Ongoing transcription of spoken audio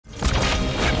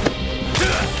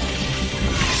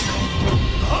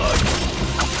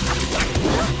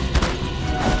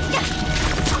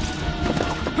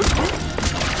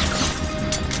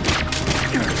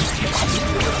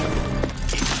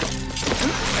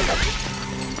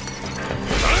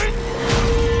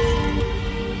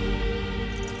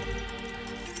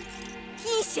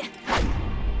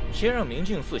先让明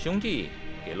镜四兄弟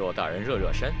给骆大人热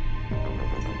热身。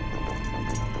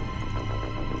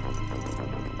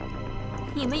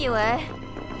你们以为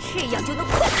这样就能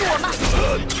困住我吗？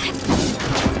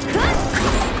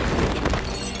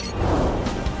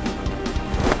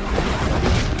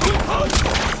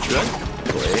拳、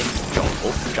腿、肘、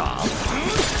掌，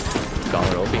刚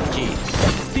柔并济，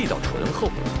力道醇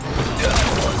厚。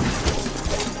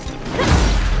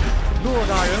骆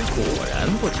大人果然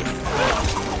不简单。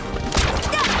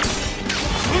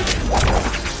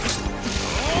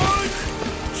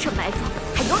这埋伏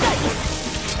还有点意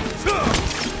思。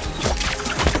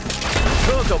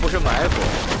 这可不是埋伏，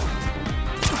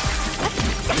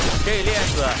这链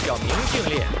子叫明镜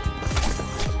链，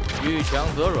遇强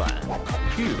则软，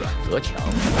遇软则强。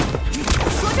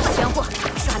说这么玄乎，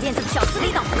耍链子的小厮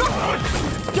力道不够，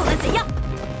又能怎样？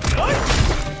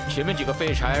前面几个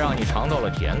废柴让你尝到了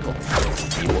甜头，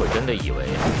你不会真的以为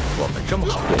我们这么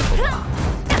好对付吧？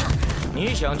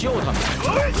你想救他们，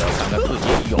要看看自己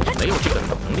有没有这个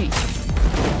能力。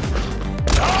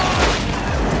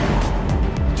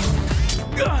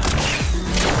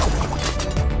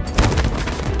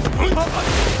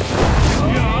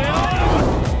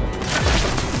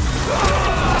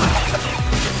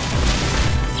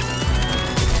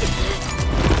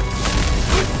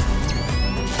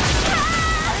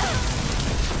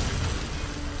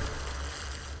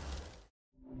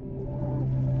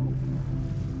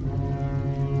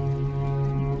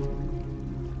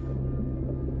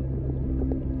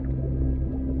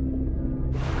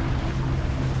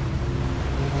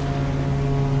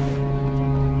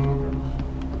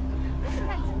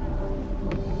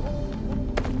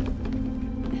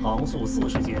 航速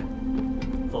40阶，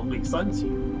风力3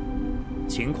级，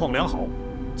情况良好，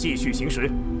继续行驶。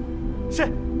是。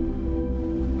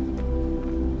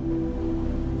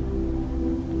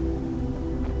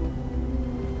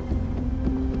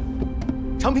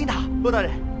长平塔，骆大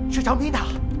人，是长平塔。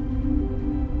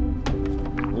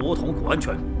梧桐谷安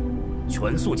全，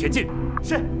全速前进。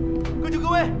是，各就各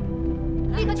位，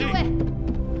立刻就位。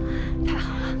太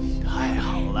好了，太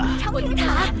好了！长平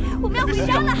塔，我们要回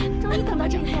家了，终于等到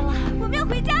这一天了，我们要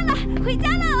回家了，回家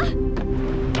了，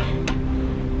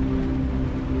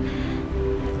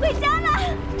回家了，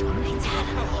回家了！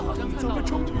咱们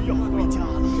终于要回家了。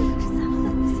这是咱们的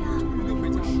故乡，回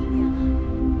家10年了，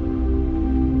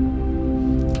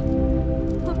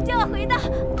我们就要回到。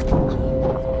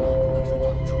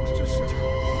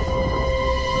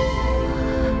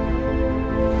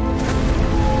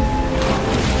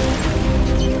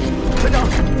 船长，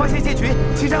发现舰群，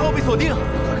青山后被锁定。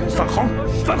返航，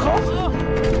返航！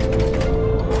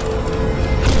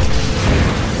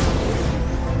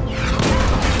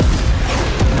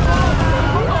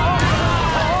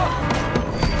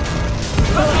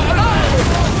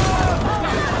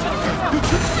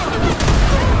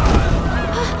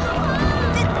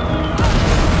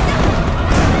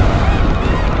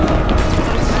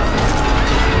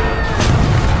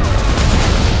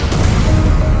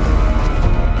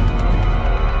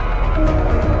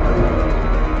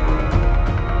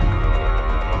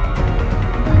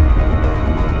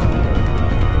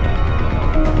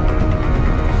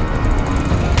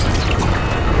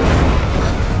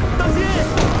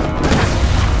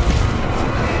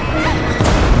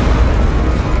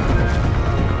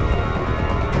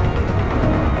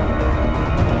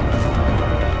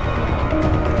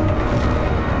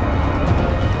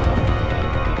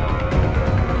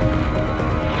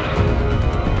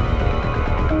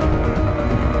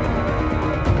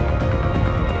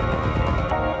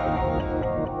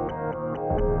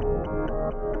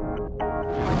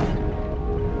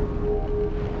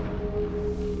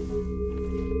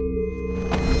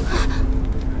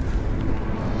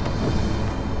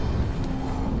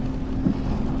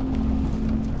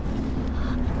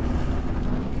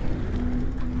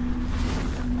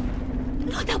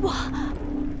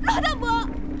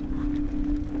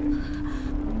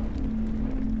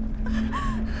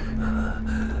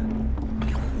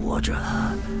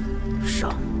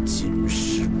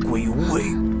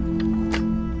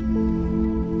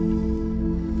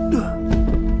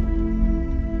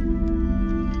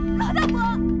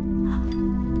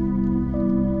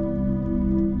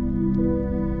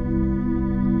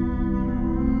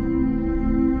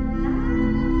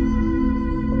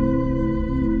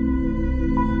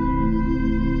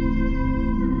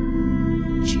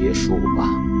结束吧。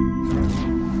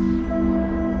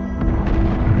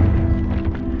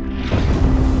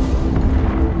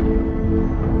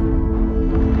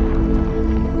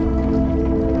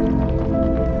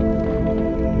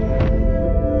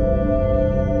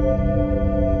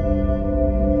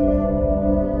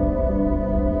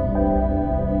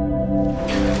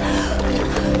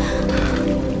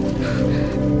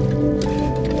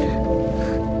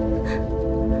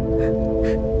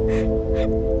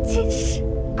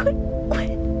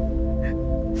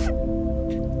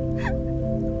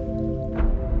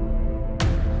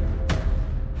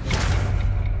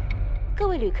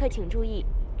客请注意，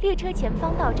列车前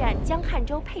方到站江汉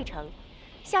州沛城，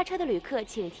下车的旅客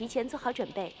请提前做好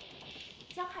准备。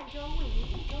江汉州位于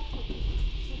武州腹地，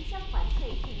秦香环翠，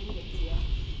地灵人杰，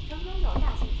曾拥有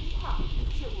大型金矿，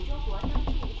是武州国当之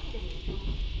无愧的明珠。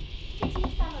至今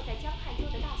散落在江汉州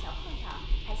的大小矿场，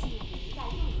还吸引着一代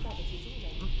又一代的掘金人。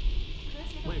和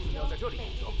谐的武州，美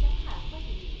丽的江汉欢迎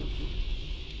你。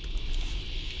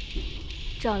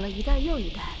找了一代又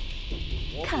一代，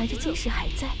看来这金石还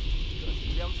在。这是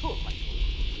一辆特快车，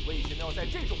为什么要在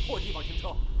这种破地方停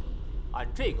车？按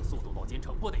这个速度到金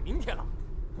城，不得明天了。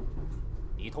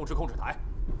你通知控制台，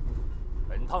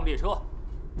本趟列车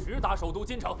直达首都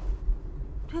金城。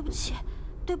对不起，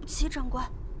对不起，长官，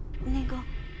那个，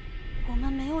我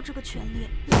们没有这个权利。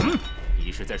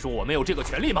你是在说我没有这个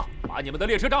权利吗？把你们的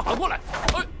列车长喊过来。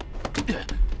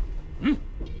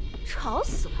吵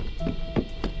死了！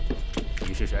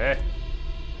你是谁？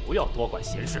不要多管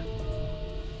闲事。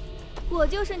我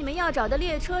就是你们要找的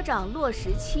列车长骆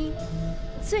十七，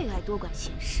最爱多管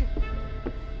闲事。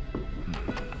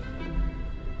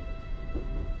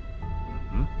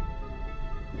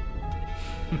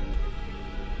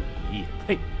你也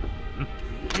配？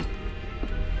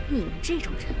你们这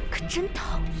种人可真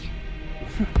讨厌。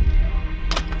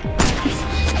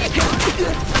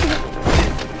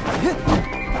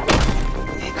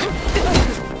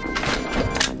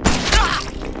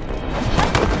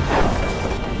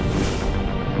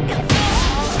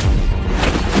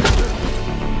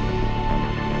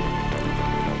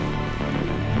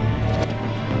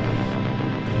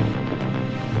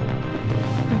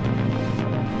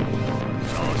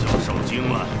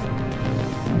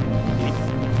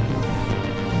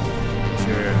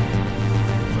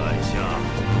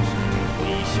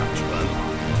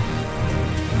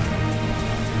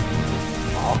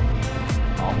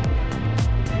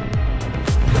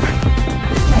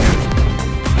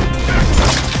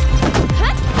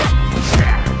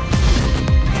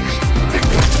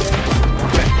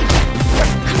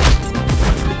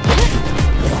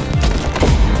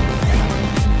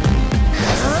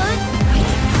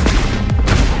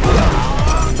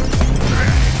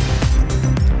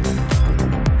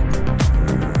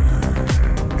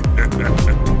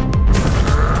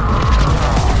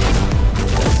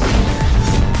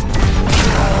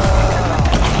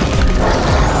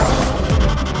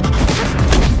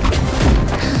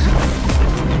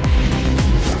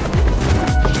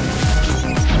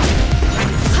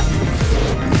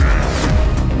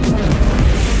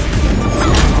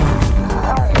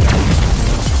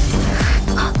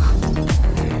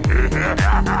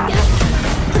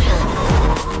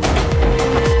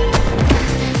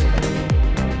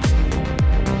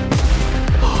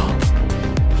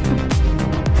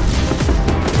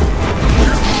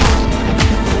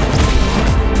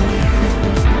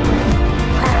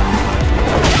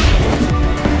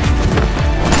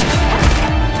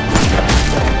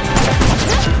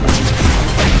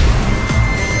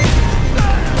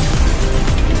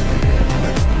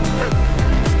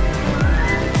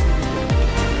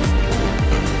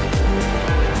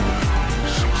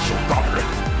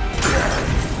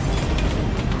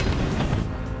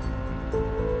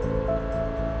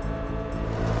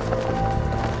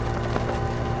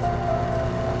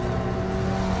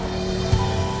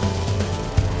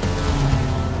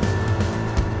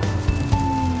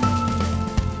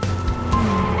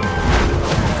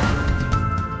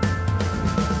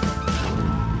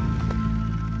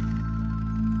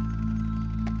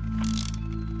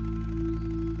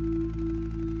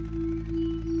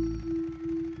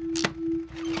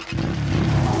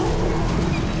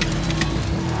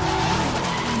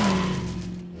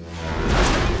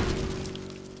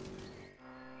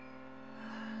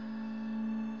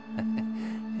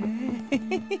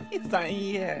三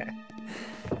爷，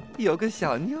有个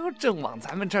小妞正往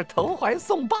咱们这儿投怀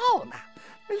送抱呢，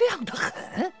亮得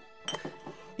很。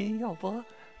要不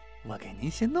我给您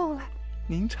先弄来，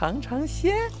您尝尝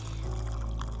鲜。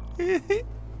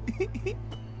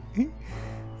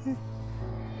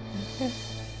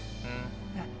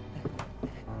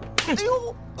哎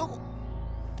呦，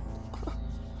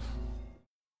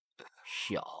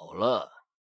小了，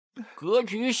格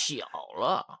局小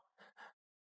了。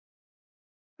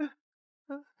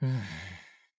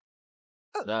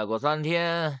再过3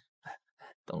天，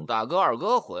等大哥二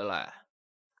哥回来，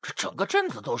这整个镇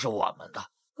子都是我们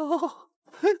的。哦，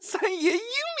三爷英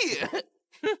明。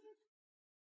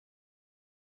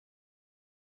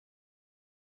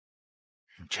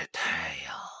这太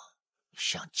阳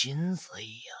像金子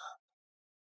一样，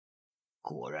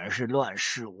果然是乱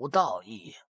世无道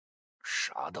义，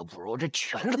啥都不如这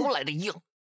拳头来的硬。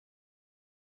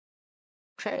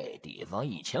这地方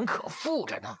以前可富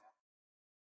着呢，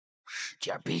使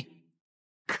劲逼，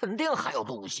肯定还有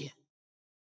东西。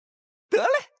得嘞。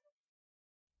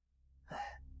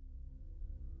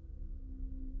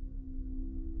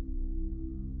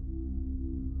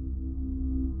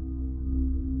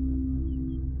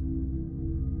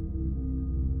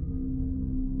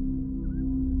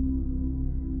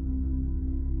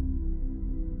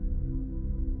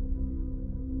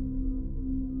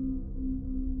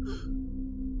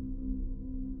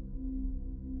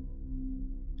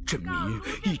朕迷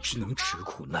一直能吃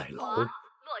苦耐劳，骆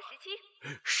十七，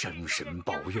山神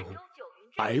保佑，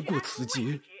挨过此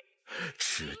劫，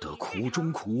吃得苦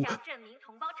中苦。向镇民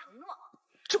同胞承诺，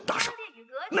这么大声，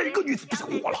哪个女子不想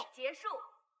活了？结束，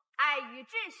爱与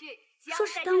秩序将说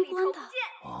是在这里当官的重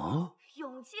建，啊！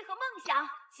勇气和梦想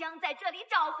将在这里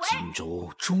找回。荆州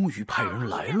终于派人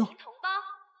来了。同胞，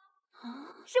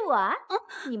是我啊，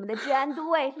你们的治安都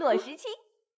尉骆十七。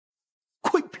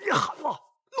快别喊了，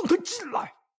弄他进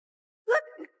来。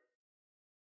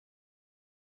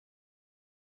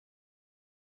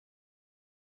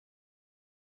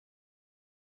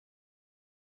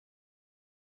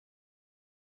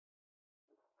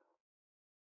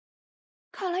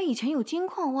看来以前有金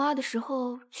矿挖的时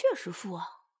候确实富啊。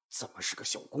怎么是个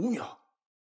小姑娘？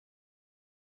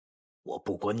我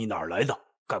不管你哪儿来的，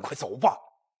赶快走吧！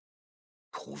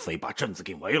土匪把镇子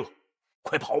给围了，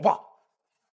快跑吧！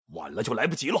晚了就来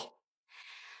不及了。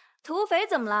土匪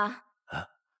怎么了？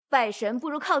外神不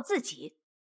如靠自己。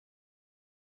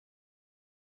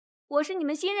我是你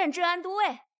们新任治安都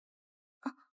尉。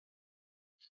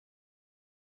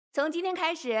从今天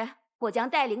开始，我将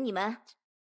带领你们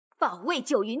保卫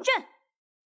九云镇。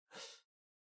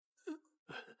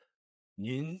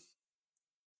您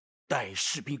带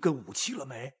士兵跟武器了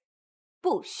没？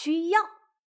不需要。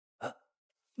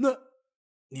那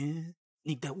您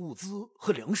带物资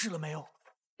和粮食了没有？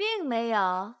并没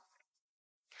有。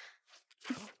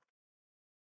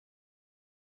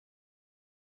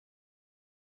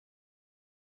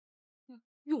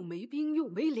又没兵又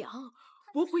没粮，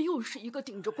不会又是一个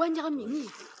顶着官家名义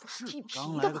踢皮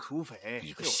刚来个的吧？土匪，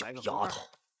一个小丫头，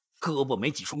胳膊没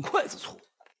几双筷子粗，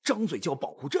张嘴就要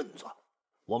保护镇子，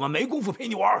我们没工夫陪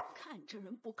你玩。看这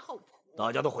人不靠谱。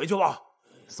大家都回去吧，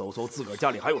搜搜自个儿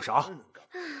家里还有啥。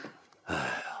哎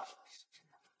呀，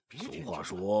俗话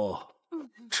说，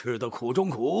吃得苦中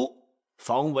苦，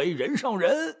方为人上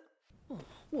人。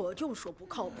我就说不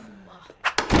靠谱嘛。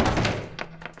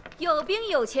有兵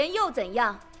有钱又怎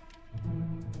样？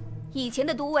以前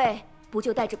的都尉不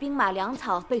就带着兵马粮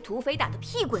草被土匪打得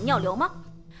屁滚尿流吗？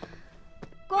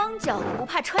光脚的不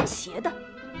怕穿鞋的。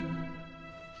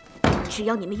只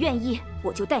要你们愿意，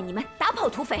我就带你们打跑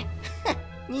土匪。哼，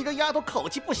你这丫头口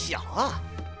气不小啊！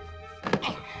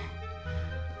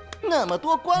那么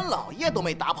多官老爷都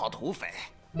没打跑土匪，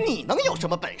你能有什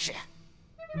么本事？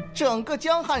整个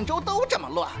江汉州都这么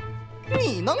乱，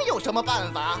你能有什么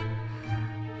办法？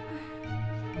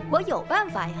我有办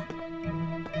法呀！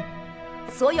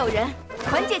所有人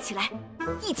团结起来，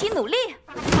一起努力，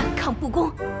反抗不公，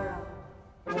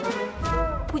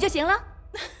不就行了？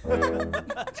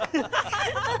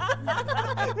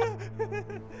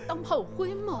当炮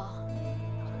灰嘛。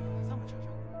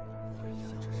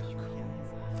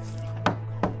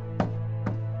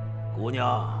姑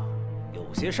娘，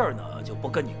有些事儿呢就不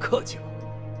跟你客气了。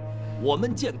我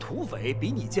们见土匪比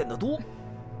你见得多，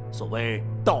所谓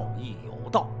道义有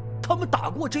道，他们打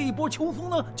过这一波秋风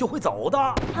呢，就会走的。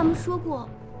他们说过，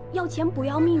要钱不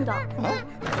要命的。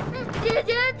姐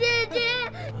姐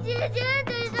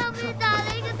腿上被打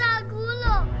了一个大窟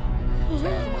窿。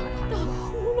大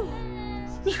窟窿？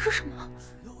你说什么？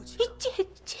你姐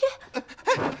姐？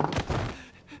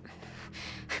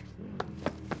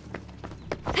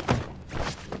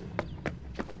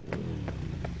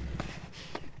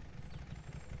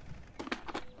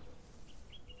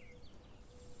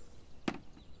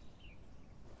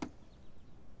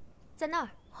在那儿。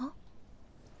啊！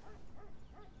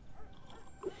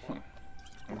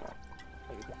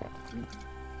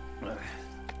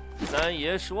三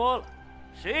爷说了，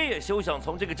谁也休想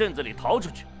从这个镇子里逃出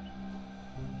去。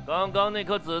刚刚那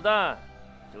颗子弹，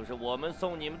就是我们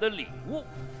送你们的礼物。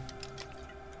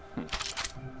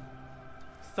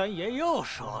三爷又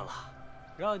说了，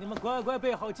让你们乖乖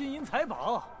备好金银财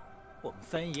宝，我们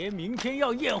三爷明天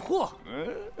要验货。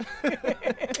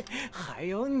还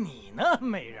有你呢，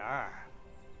美人儿。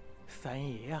三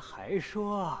爷还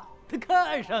说他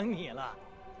看上你了，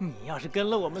你要是跟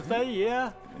了我们三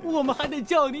爷，我们还得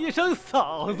叫你一声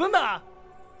嫂子呢。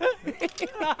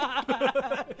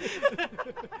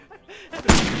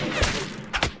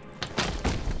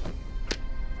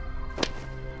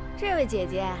这位姐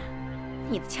姐，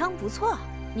你的枪不错，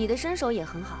你的身手也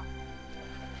很好。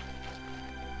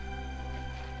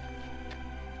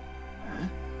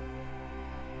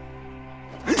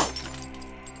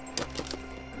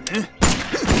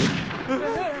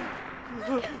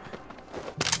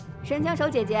神枪手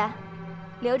姐姐，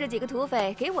留着几个土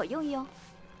匪给我用一用。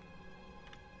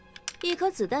一颗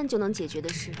子弹就能解决的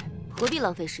事，何必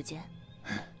浪费时间？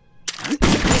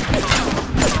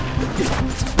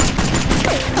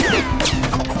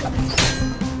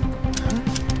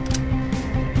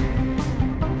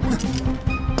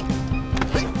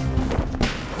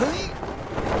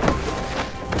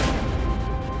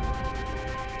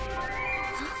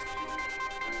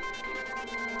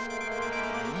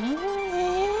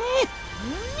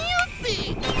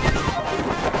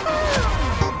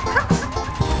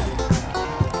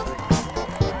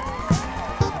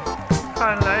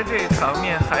看来这场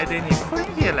面还得你坤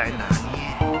爷来拿捏。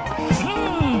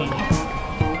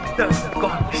灯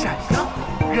光闪耀，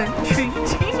人群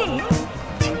齐鸣，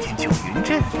今天九云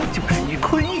镇就是你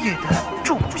坤爷的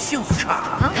主秀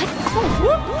场。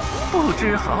不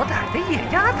知好歹的野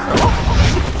丫头，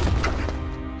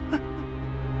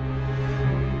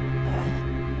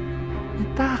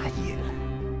大意了，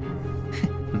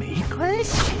没关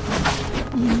系，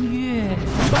音乐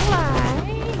重来。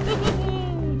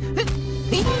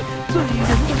醉人的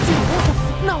酒，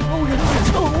恼人的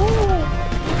愁。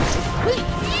一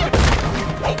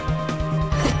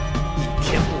天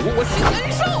不我心难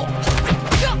受。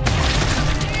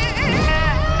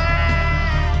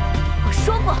我说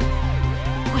过，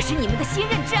我是你们的新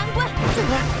任治安官，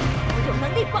我有能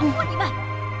力保护你们。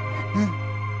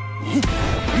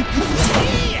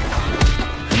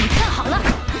你们看好了，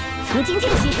从今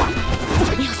天起，我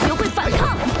们要学会反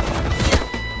抗。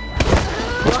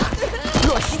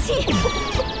骆十七，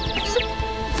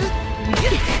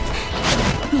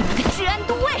你们的治安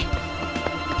都尉，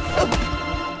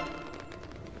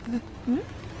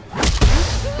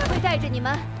会带着你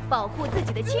们保护自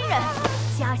己的亲人、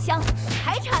家乡、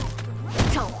财产，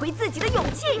找回自己的勇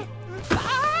气。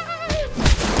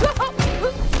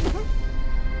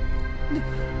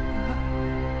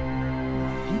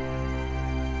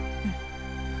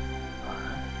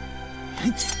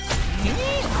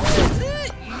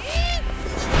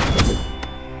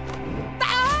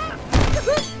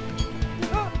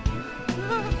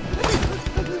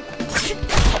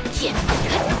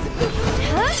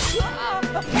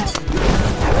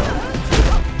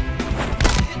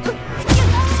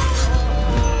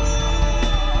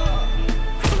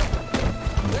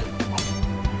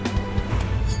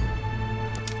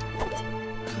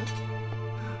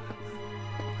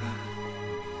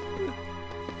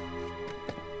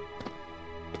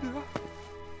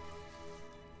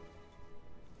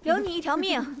留你一条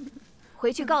命，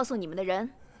回去告诉你们的人，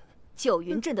九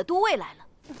云镇的都尉来了。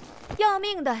要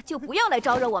命的就不要来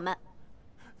招惹我们。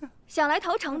想来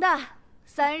投诚的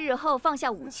，3日后放下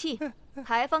武器，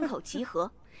牌坊口集合。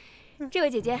这位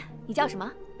姐姐，你叫什么？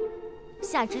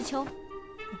夏知秋。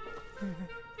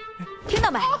听到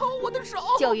没？我的手！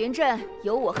九云镇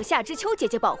有我和夏知秋姐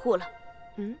姐保护了。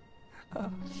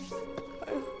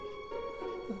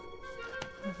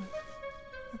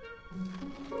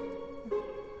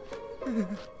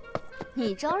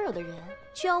你招惹的人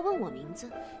却要问我名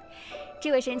字。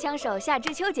这位神枪手夏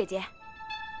知秋姐姐，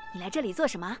你来这里做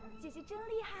什么？姐姐真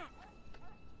厉害。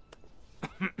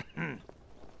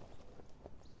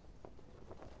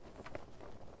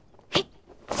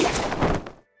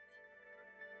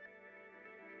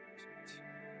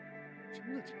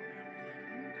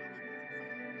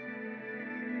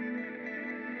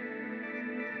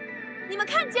你们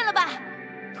看见了吧？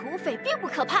土匪并不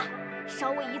可怕，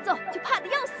稍微一揍就怕得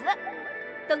要死。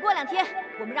等过2天，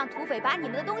我们让土匪把你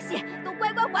们的东西都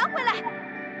乖乖还回来。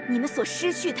你们所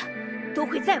失去的，都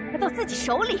会再回到自己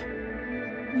手里；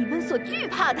你们所惧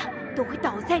怕的，都会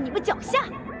倒在你们脚下。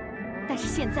但是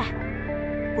现在，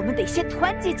我们得先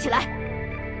团结起来，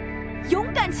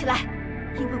勇敢起来，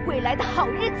因为未来的好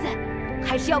日子，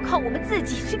还是要靠我们自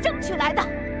己去争取来的。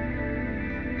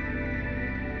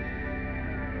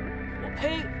我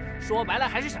呸！说白了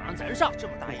还是想让咱上。这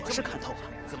么大一只，是看透了，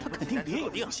他肯定别有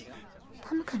定性。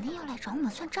他们肯定要来找我们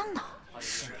算账的。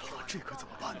是啊，这可怎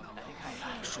么办呢？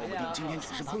说不定今天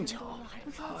只是碰巧，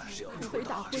土匪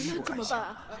打回来怎么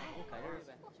办？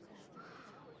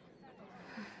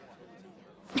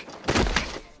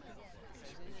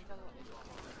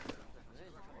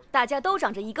大家都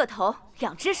长着一个头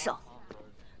，2只手，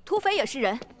土匪也是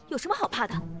人，有什么好怕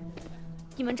的？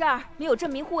你们这儿没有镇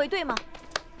民护卫队吗？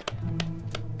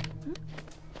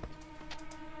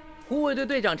护卫队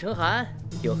队长陈寒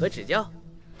有何指教？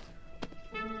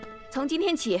从今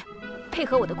天起，配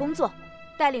合我的工作，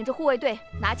带领着护卫队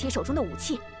拿起手中的武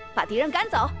器，把敌人赶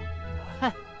走。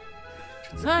嗨，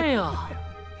哎呀，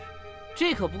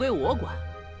这可不归我管，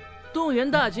动员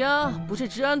大家不是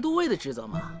治安都尉的职责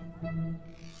吗？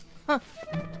哼！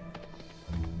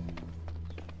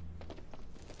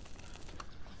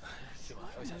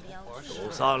都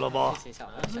散了吧。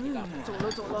走了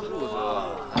走了，肚子，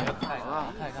看一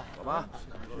看，看一看，走吧。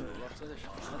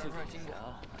这块经典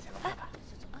啊，哎，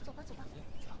走吧走吧。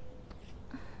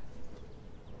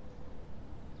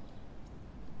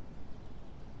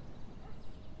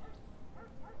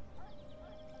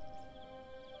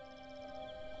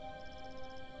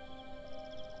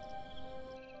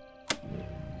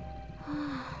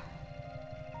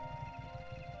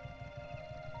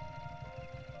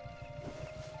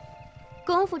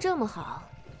功夫这么好，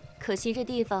可惜这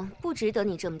地方不值得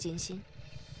你这么艰辛。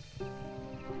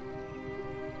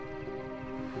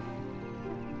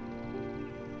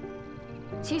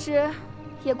其实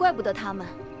也怪不得他们。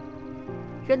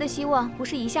人的希望不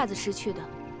是一下子失去的，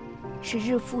是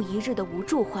日复一日的无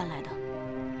助换来的。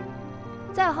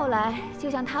再后来，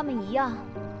就像他们一样，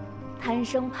贪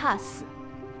生怕死，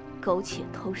苟且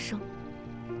偷生。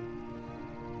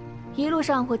一路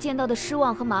上我见到的失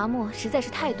望和麻木实在是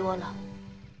太多了。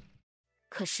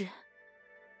可是，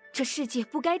这世界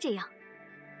不该这样。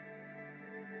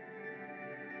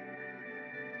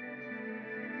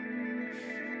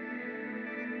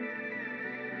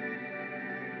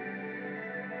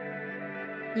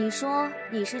你说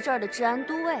你是这儿的治安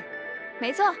都尉？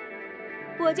没错，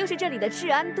我就是这里的治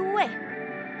安都尉，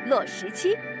骆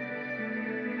17。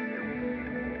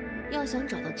要想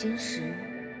找到金石，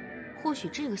或许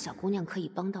这个小姑娘可以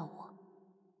帮到我。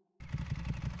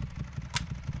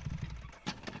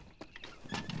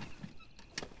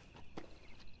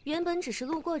原本只是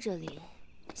路过这里，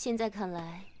现在看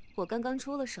来我刚刚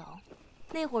出了手，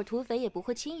那伙土匪也不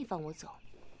会轻易放我走。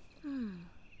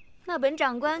那本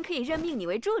长官可以任命你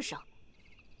为助手。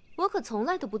我可从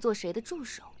来都不做谁的助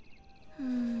手。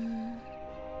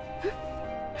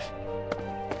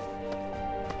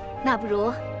那不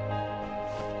如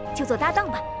就做搭档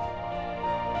吧。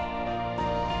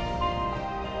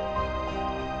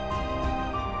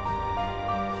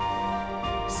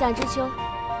夏知秋，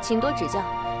请多指教。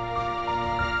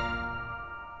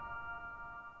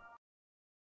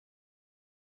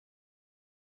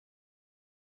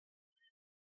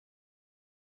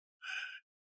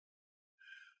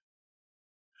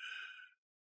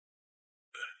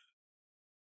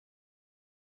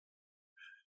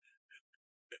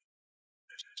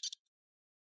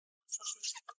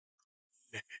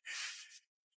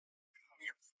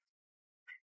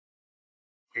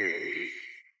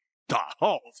大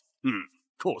耗子，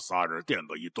够仨人垫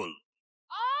吧一顿了。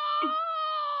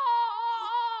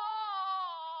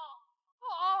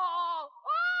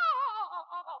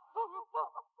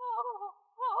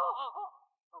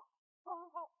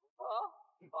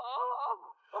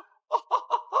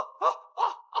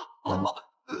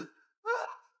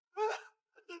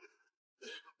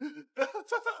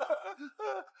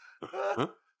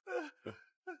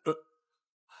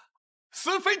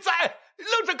死肥仔，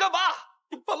愣着干嘛？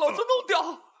把老子弄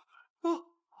掉！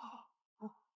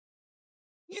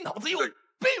你脑子有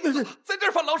病吧？在这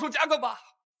儿放老鼠夹干嘛？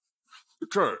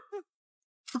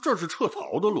这是撤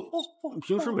逃的路，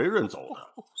平时没人走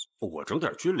的。我整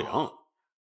点军粮。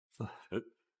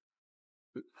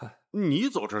你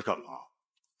走这儿干嘛？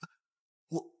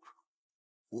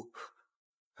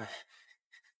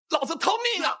老子逃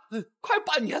命啊！快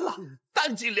半年了，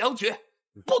弹尽粮绝，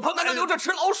不逃那就留着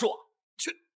吃老鼠。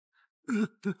去！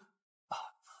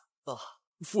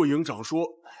副营长说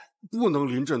不能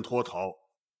临阵脱逃。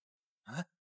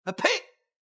呸！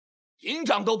营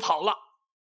长都跑了，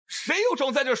谁有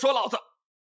种在这说老子？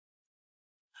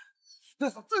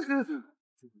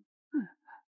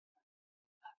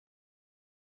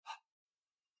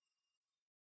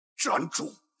站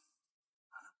住！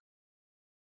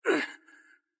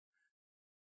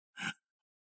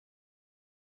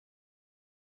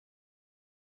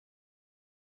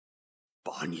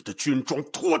把你的军装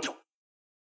脱掉，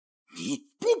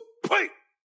你不配！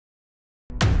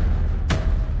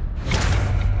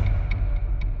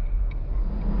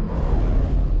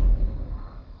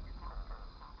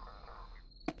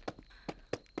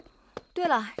对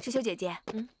了，知秋姐姐，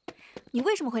你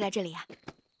为什么会来这里呀？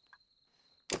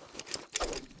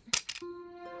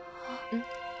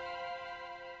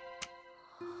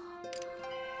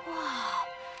哇，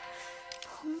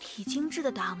通体精致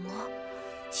的打磨，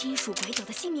金属拐角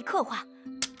的细密刻画，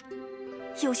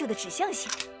优秀的指向性。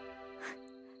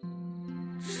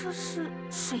这是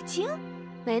水晶？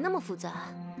没那么复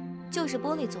杂，就是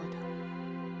玻璃做的。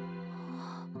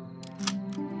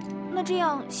那这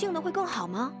样性能会更好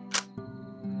吗？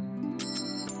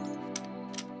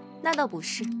那倒不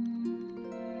是，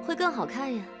会更好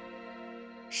看呀。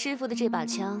师傅的这把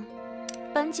枪，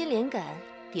扳机连杆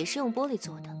也是用玻璃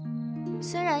做的，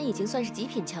虽然已经算是极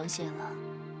品枪械了，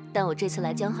但我这次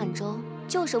来江汉州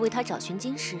就是为它找寻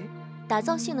晶石，打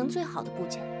造性能最好的部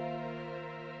件。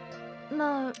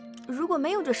那如果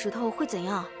没有这石头会怎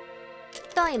样？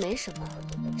倒也没什么，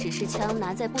只是枪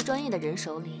拿在不专业的人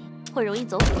手里会容易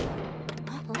走火。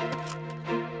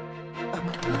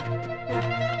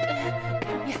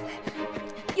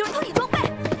有人偷你装备！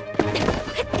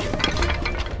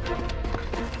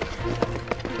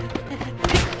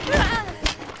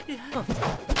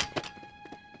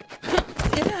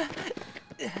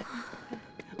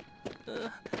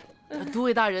都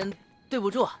尉大人，对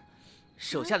不住，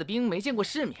手下的兵没见过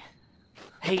世面。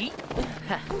嘿，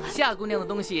看夏姑娘的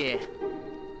东西，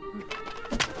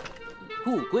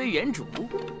物归原主。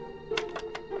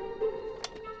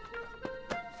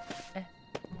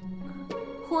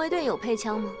护卫队有配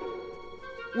枪吗？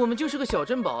我们就是个小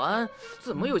镇保安，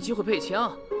怎么有机会配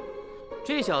枪？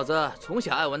这小子从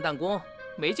小爱玩弹弓，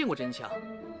没见过真枪，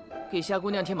给夏姑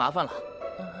娘添麻烦了。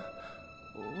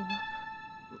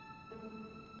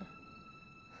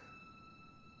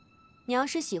你要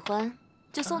是喜欢，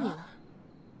就送你了。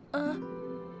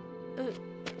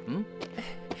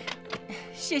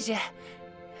谢谢。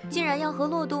既然要和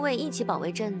骆都尉一起保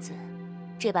卫镇子，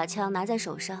这把枪拿在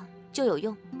手上就有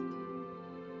用。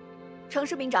程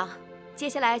士兵长，接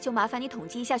下来就麻烦你统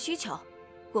计一下需求，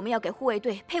我们要给护卫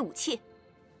队配武器。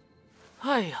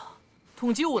哎呀，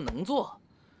统计我能做，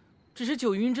只是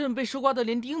九云镇被收刮的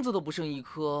连钉子都不剩一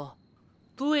颗。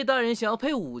都尉大人想要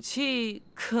配武器，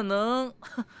可能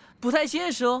不太现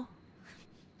实哦。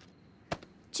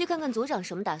去看看组长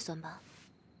什么打算吧。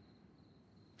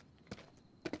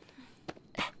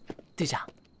队长，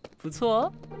不错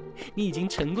哦，你已经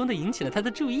成功的引起了他的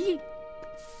注意。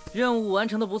任务完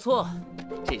成的不错，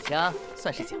这枪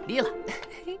算是奖励了。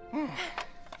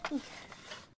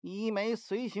一枚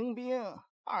随行兵，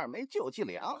二枚救济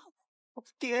粮，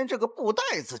掂着个布袋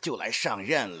子就来上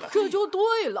任了。这就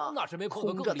对了，那是没空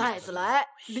的空着袋子来，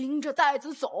拎着袋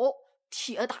子走，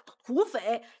铁打的土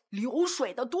匪，流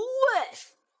水的都尉。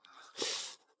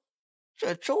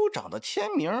这州长的签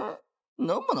名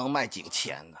能不能卖几个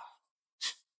钱呢？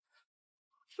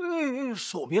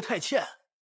手别太欠，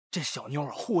这小妞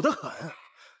啊虎得很，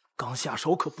刚下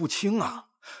手可不轻啊。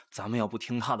咱们要不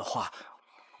听她的话，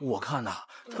我看呐，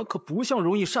她可不像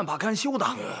容易善罢甘休的。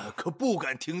可不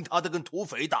敢听她的跟土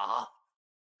匪打。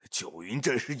九云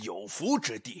镇是有福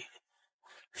之地，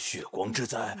血光之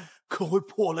灾可会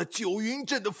破了九云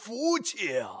镇的福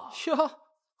气啊！呀，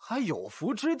还有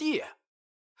福之地？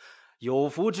有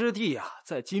福之地啊，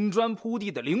在金砖铺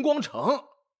地的灵光城，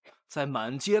在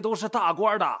满街都是大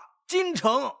官的金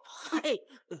城。嘿，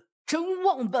真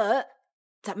忘本！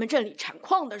咱们镇里产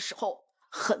矿的时候，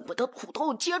恨不得土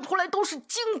豆结出来都是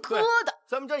金疙瘩。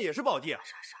咱们这也是宝地啊，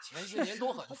前些年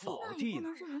都很富，宝地呢，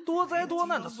多灾多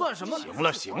难的算什么？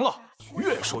行了，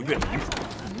越说越离谱。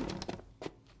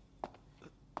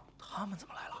他们怎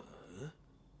么来了？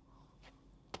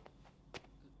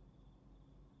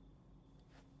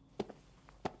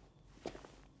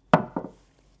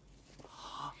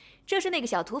这是那个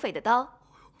小土匪的刀，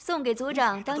送给组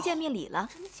长当见面礼了。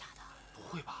真的假的？不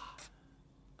会吧？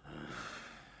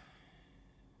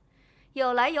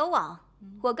有来有往，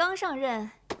我刚上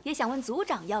任，也想问组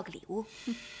长要个礼物。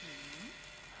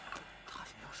他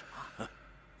想要什么？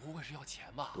不会是要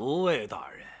钱吧？都尉大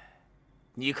人，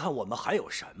你看我们还有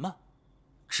什么？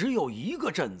只有一个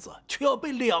镇子，却要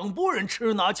被两拨人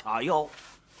吃拿卡腰。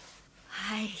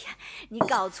哎呀，你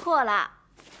搞错了。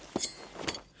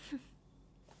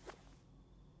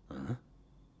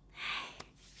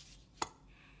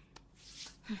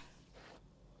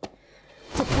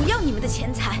我不要你们的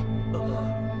钱财，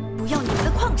不要你们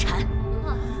的矿产，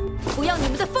不要你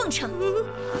们的奉承，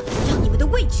不要你们的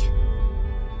畏惧，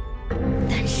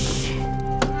但是，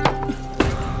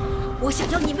我想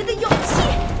要你们的勇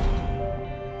气。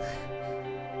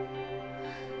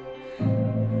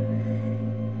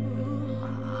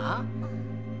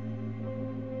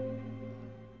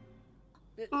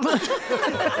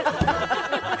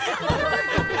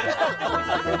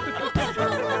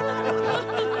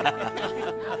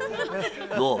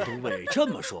骆都尉这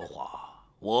么说话，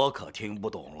我可听不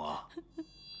懂了。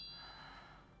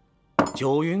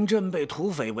九云镇被土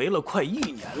匪围了快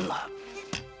1年了，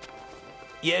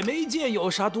也没见有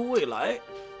啥都尉来。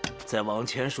再往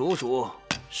前数数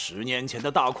，10年前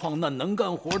的大矿难能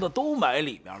干活的都埋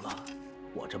里面了，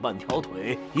我这半条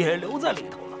腿也留在里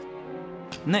头了。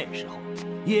那时候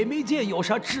也没见有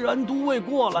啥治安都尉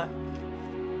过来。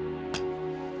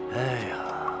哎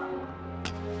呀，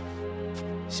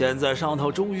现在上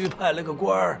头终于派了个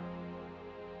官儿，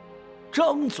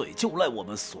张嘴就赖我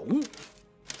们怂。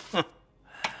哼，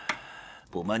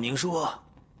不瞒您说，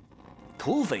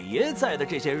土匪爷在的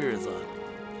这些日子，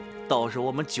倒是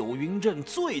我们九云镇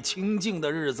最清静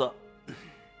的日子。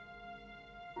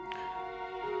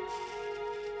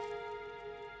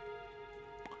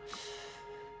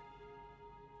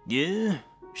您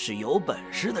是有本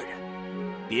事的人，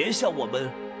别像我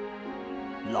们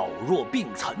老弱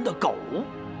病残的狗。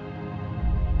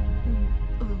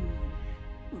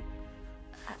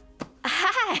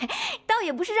嗨，倒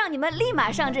也不是让你们立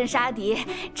马上阵杀敌，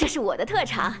这是我的特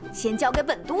长，先交给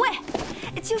本都尉。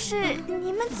就是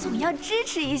你们总要支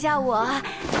持一下我，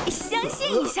相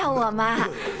信一下我嘛。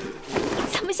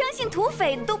怎么相信土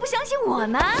匪都不相信我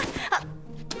呢？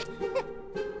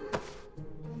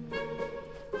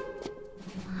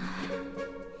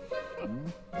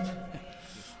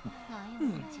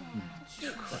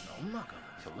可能吗？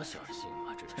什么小心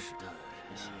啊，真是的。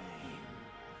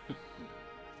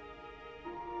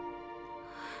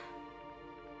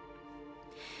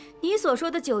你所说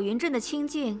的九云镇的清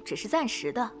静只是暂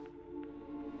时的，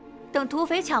等土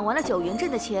匪抢完了九云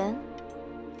镇的钱，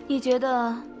你觉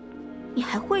得你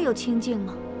还会有清静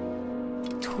吗？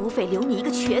土匪留你一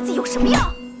个瘸子有什么用？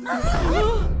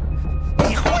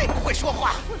你会不会说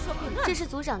话？这是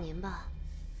族长您吧？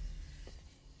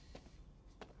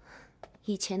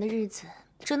以前的日子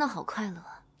真的好快乐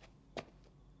啊！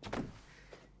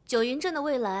九云镇的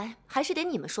未来还是得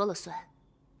你们说了算，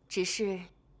只是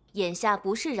眼下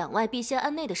不是攘外必先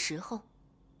安内的时候，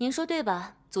您说对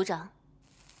吧，族长？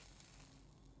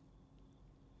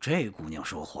这姑娘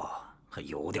说话还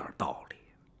有点道理。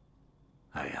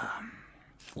哎呀，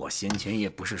我先前也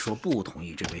不是说不同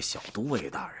意这位小都尉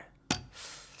大人，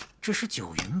只是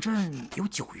九云镇有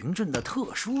九云镇的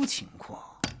特殊情况。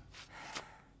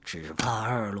只怕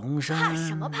二龙山……怕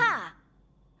什么怕？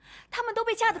他们都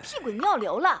被架得屁滚尿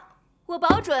流了，我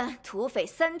保准土匪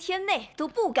3天内都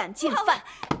不敢进犯。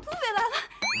土匪来了！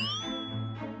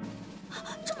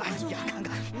哎呀，看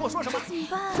看我说什么？怎么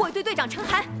办？护卫队队长陈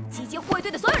寒，集结护卫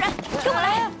队的所有人，跟我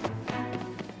来！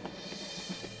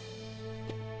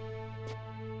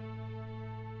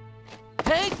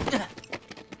嘿，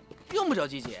用不着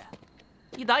集结，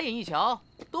一打眼一瞧，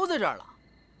都在这儿了。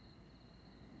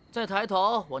再抬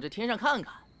头往这天上看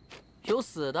看，有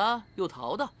死的，有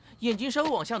逃的，眼睛稍微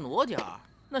往下挪点儿，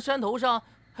那山头上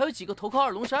还有几个投靠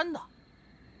二龙山的。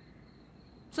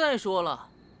再说了，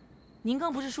您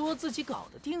刚不是说自己搞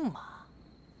得定吗？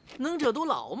能者多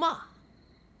劳嘛。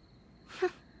哼，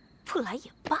不来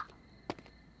也罢。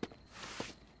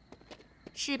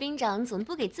士兵长怎么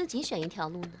不给自己选一条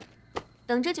路呢？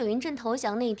等着九云镇投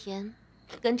降那天，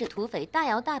跟着土匪大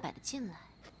摇大摆的进来，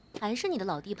还是你的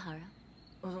老地盘啊。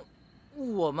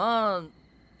我嘛，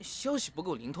消息不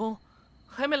够灵通，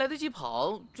还没来得及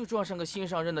跑，就撞上个新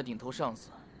上任的顶头上司。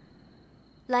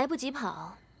来不及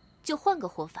跑，就换个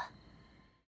活法。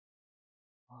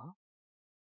啊？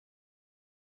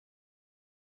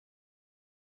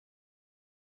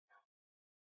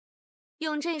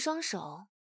用这双手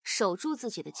守住自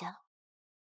己的家。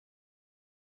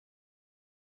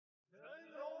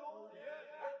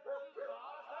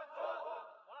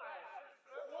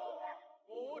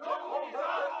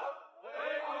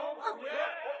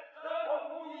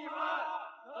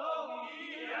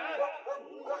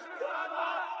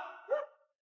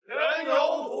人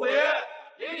有虎爷，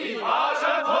一马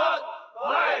山川，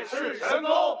盖世神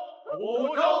功，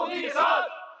五洲一山，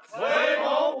威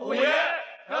猛虎爷，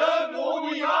人不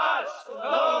逆慢，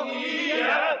瞪你一眼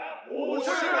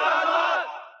，50难难。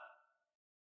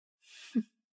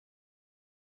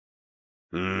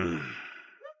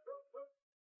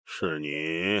是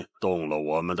你动了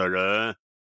我们的人。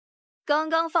刚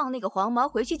刚放那个黄毛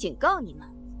回去警告你们，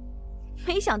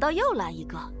没想到又来一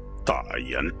个。大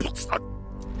言不惭！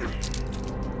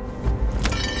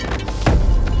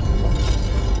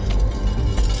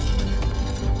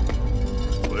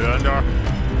走远点儿！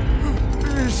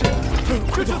是，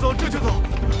这就走，这就走。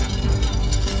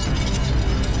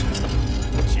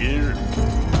今日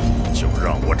就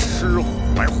让我吃虎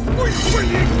来会会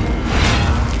你！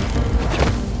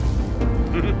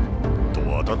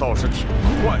躲得倒是挺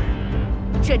快。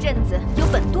这阵子有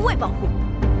本都尉保护，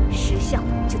识相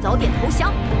就早点投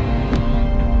降。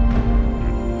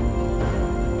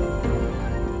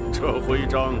这徽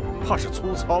章怕是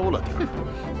粗糙了点。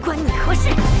关你何事？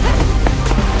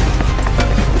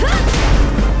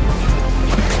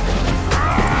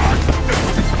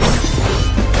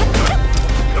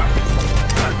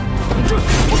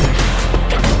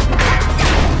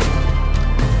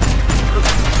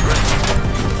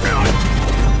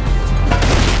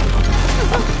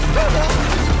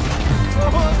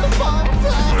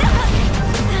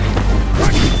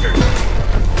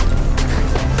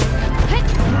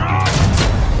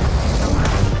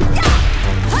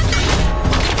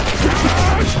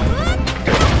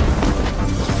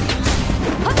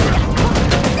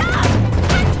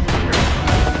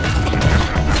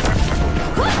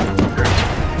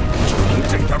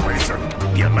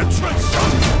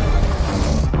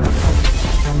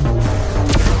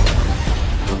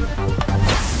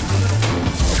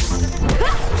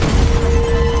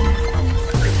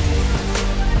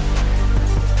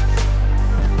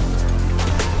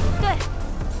对，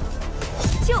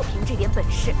就凭这点本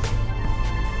事，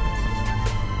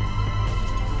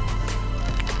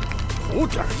有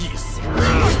点意思。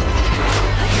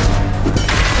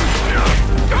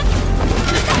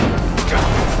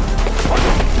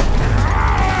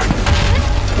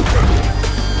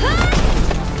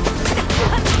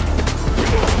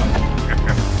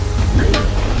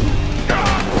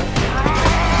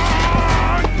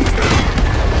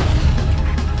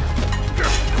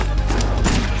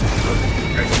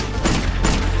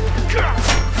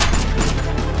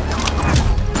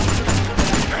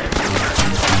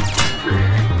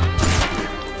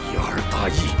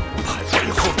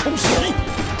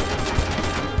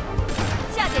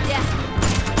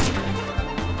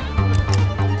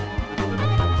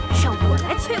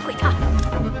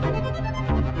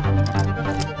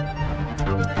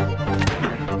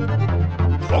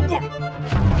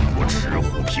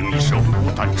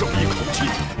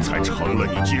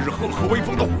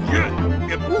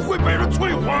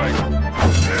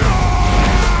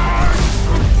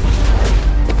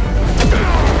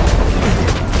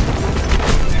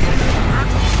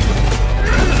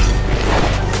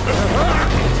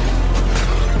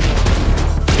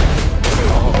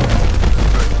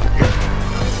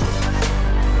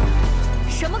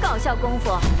 功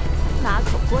夫，拿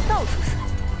口锅到处甩。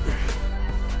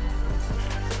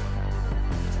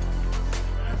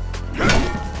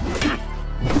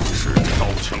是刀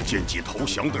枪剑戟投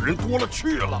降的人多了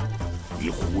去了，你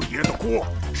虎爷的锅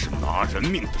是拿人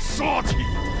命的杀气。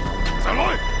再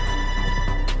来！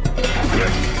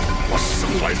我生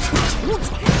来是厨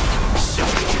子，下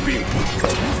了病不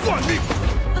犯命，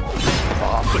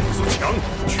发愤自强，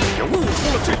却也悟出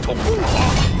了这套功法。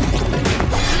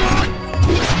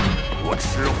 我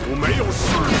赤虎没有师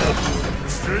傅，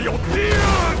只有爹。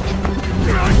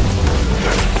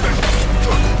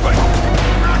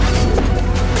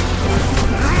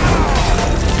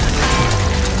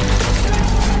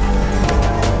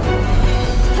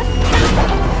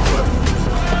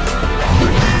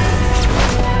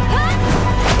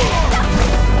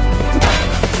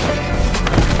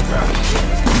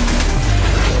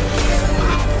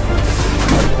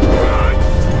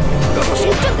真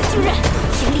正的军人，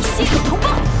全力协助同胞，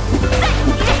再有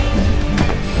敌人。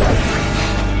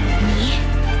你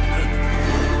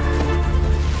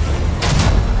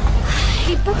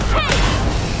还不配！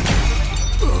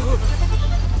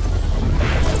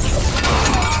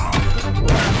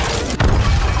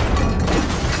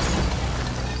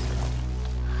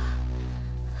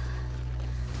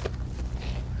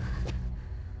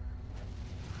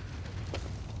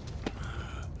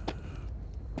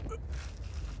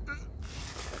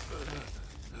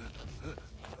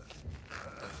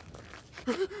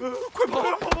快跑！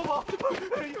跑跑跑！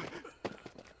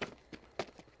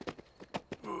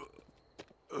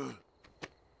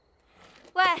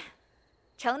喂，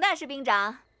程大士兵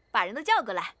长，把人都叫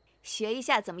过来，学一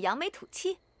下怎么扬眉吐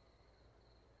气。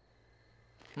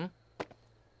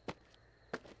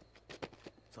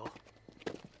走。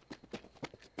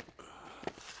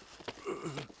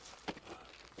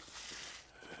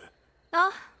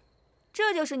啊，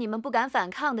这就是你们不敢反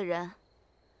抗的人。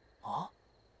啊？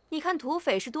 你看土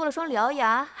匪是多了双獠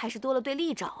牙，还是多了对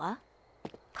利爪啊？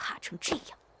怕成这样！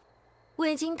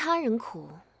未经他人苦，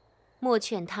莫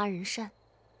劝他人善。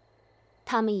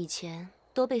他们以前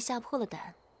都被吓破了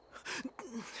胆。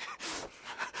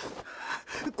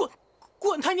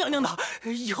管他娘娘的！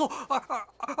以后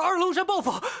二龙山报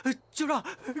复，就让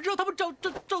他们找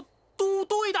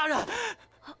都尉大人。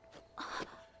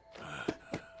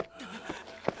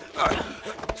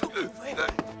臭土匪！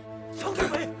臭土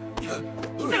匪！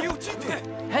 没有今天！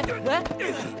哎，臭土匪！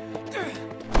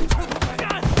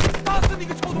打死你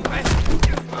个臭土匪！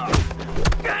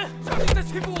小心再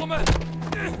欺负我们！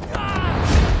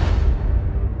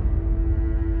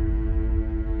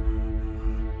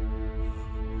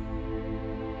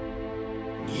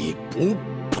你不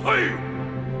配！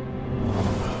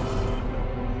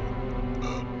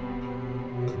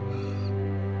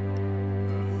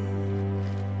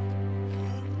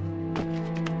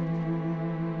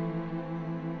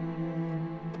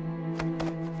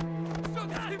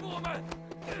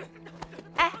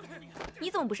你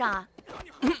怎么不上啊？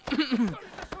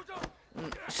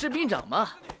是兵长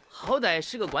嘛，好歹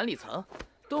是个管理层，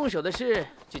动手的事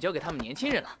就交给他们年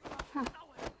轻人了。哼。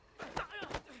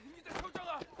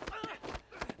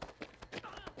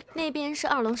那边是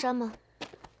二龙山吗？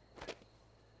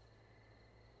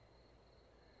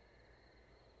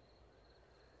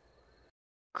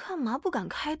干嘛不敢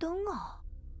开灯啊？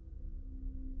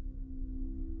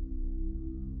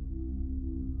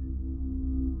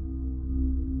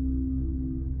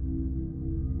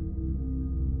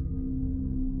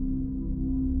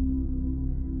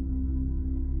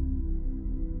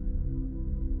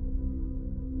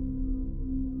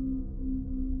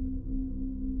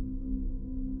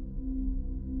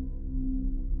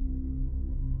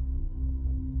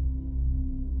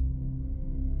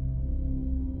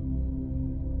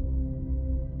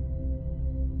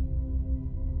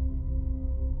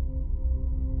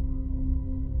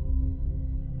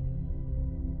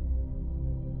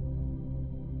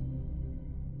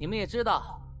你们也知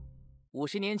道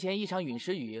，50年前一场陨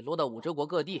石雨落到五洲国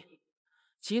各地，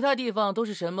其他地方都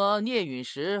是什么镍陨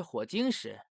石、火晶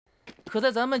石，可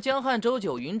在咱们江汉州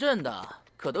九云镇的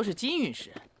可都是金陨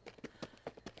石。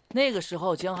那个时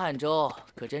候江汉州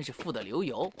可真是富得流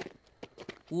油，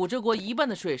五洲国一半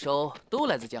的税收都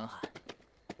来自江汉。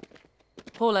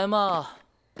后来嘛，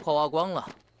花挖光了，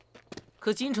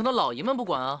可京城的老爷们不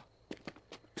管啊，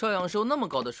照样收那么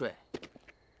高的税。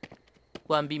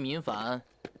官逼民反，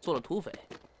做了土匪，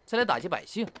才来打击百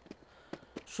姓，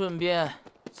顺便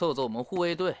凑凑我们护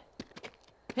卫队。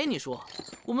哎，你说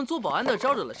我们做保安的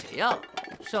招惹了谁呀？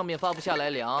上面发不下来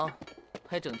粮，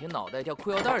还整天脑袋掉裤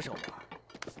腰带上玩。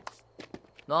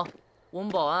喏，我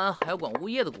们保安还要管物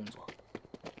业的工作。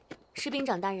士兵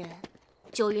长大人，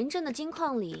九云镇的金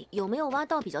矿里有没有挖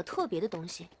到比较特别的东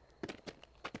西？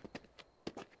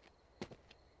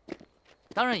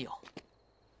当然有。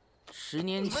10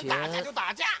年前，你们打架就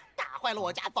打架，打坏了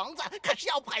我家房子可是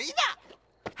要赔的。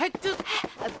还这，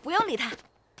不用理他，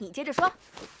你接着说。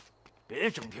别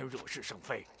整天惹是生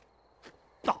非，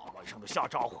大晚上的瞎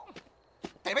招呼。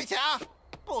得被抢，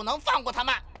不能放过他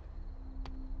们。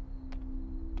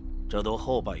这都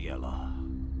后半夜了，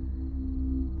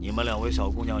你们2位小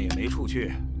姑娘也没处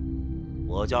去，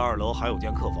我家2楼还有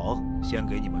间客房，先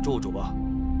给你们住住吧。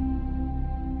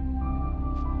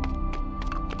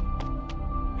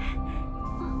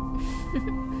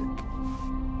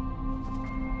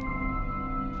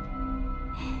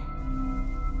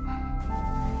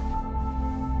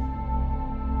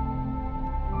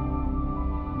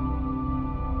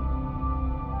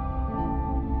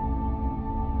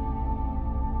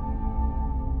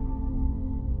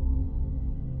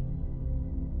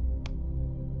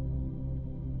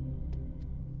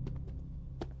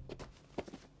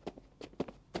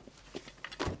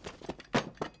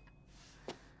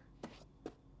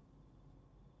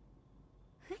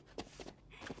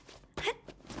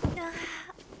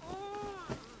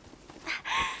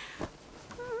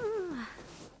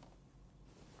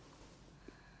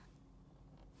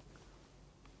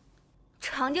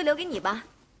床就留给你吧，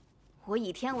我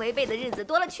以天为被的日子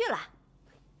多了去了。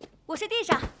我睡地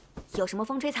上，有什么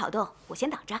风吹草动，我先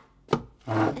挡着。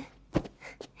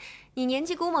你年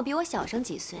纪估摸比我小上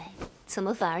几岁，怎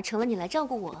么反而成了你来照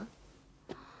顾我？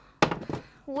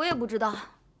我也不知道，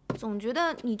总觉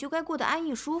得你就该过得安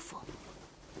逸舒服。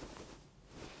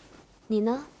你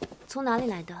呢？从哪里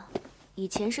来的？以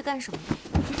前是干什么的？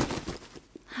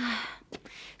唉，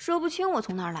说不清我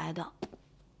从哪儿来的。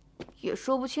也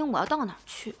说不清我要到哪儿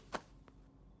去，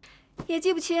也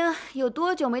记不清有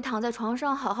多久没躺在床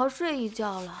上好好睡一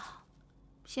觉了。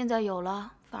现在有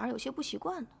了，反而有些不习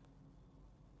惯呢。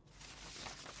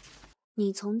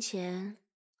你从前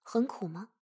很苦吗？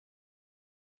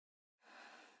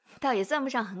倒也算不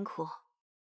上很苦，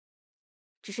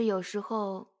只是有时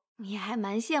候也还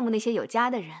蛮羡慕那些有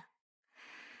家的人，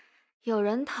有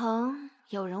人疼，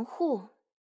有人护，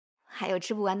还有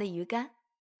吃不完的鱼干。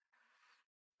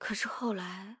可是后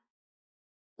来，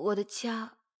我的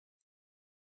家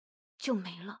就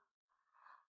没了。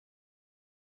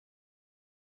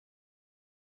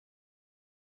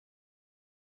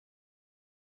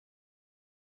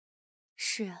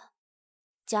是啊，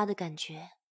家的感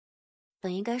觉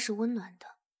本应该是温暖的。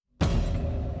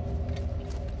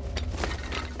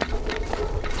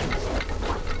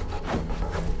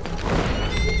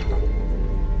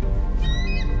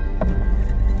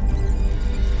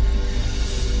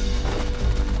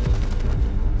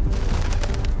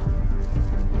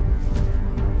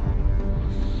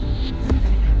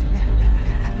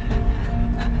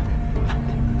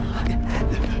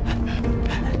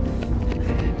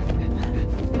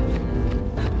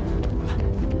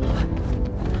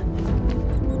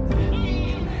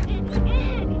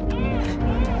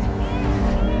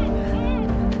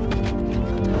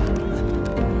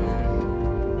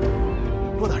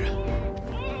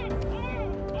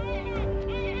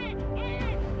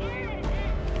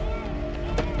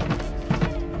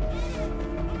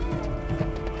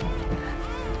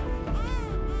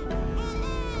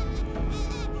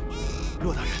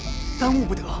耽误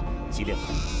不得。几点了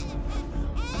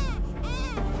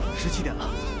？17点了，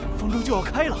方舟就要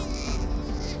开了。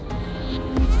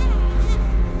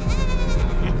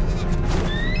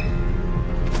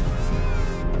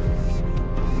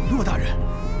骆大人，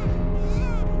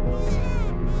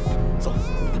走。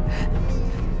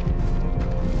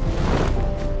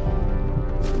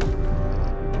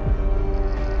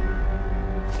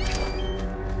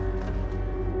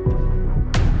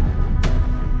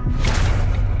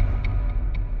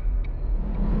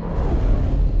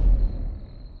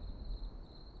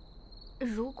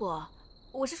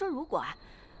我是说，如果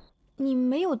你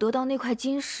没有得到那块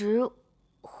金石，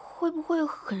会不会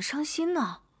很伤心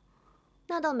呢？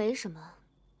那倒没什么。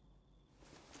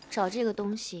找这个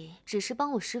东西只是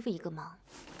帮我师傅一个忙。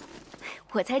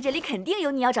我猜这里肯定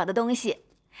有你要找的东西，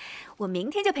我明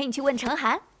天就陪你去问程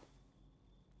涵。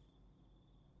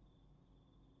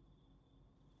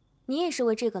你也是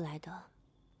为这个来的，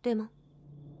对吗？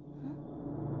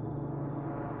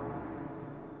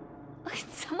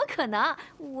怎么可能？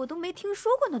我都没听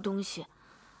说过那东西。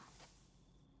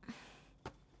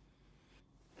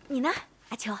你呢，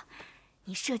阿秋？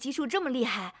你射击术这么厉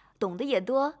害，懂得也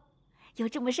多，又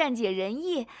这么善解人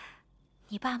意，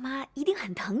你爸妈一定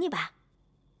很疼你吧？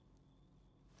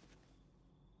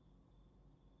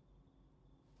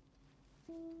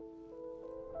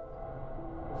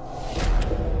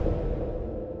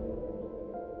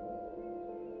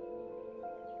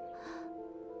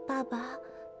爸爸。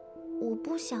我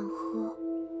不想喝。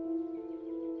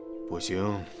不行，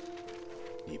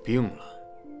你病了，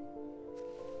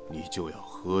你就要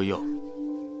喝药。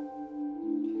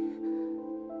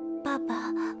爸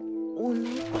爸，我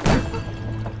没病。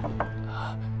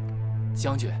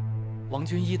将军，王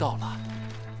军医到了。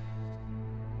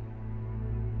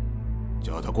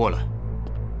叫他过来。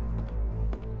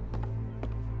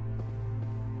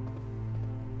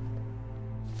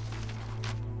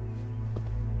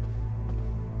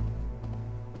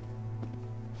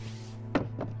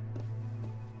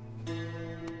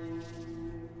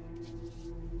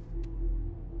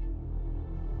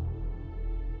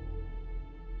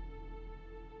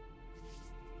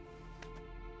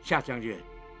夏将军，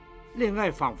恋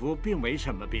爱仿佛并没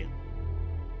什么病。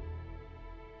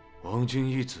王军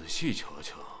医仔细瞧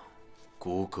瞧，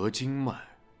骨骼经脉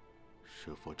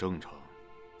是否正常？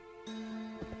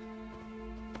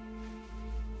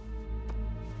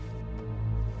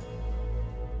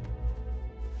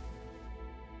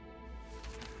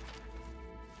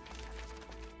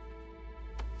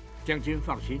将军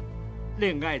放心，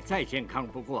恋爱再健康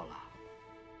不过了。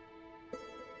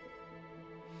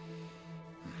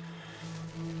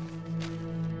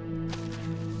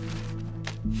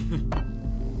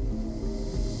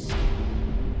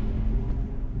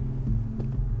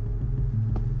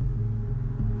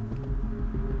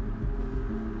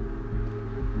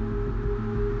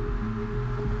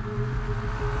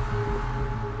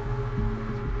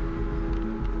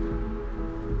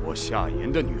我夏言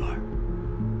的女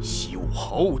儿，习武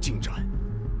毫无进展，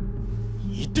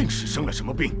一定是生了什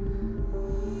么病。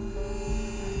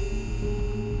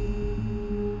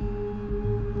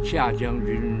夏将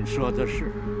军说的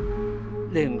是，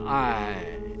恋爱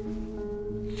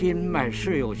经脉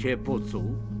是有些不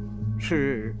足，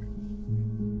是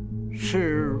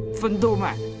分督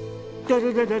脉。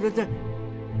对，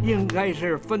应该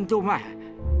是分督脉。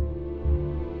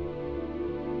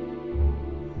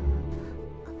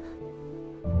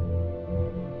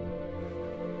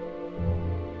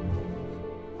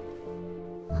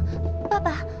爸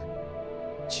爸，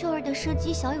秋儿的射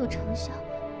击小有成效，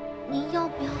您要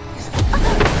不要？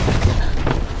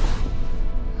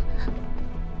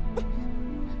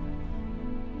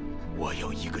我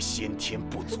有一个先天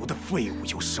不足的废物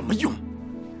有什么用？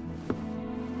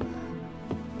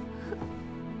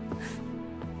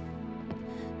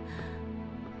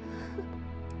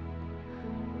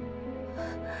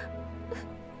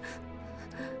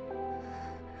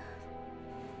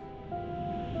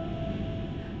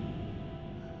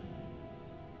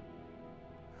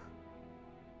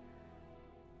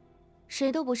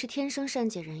谁都不是天生善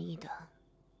解人意的。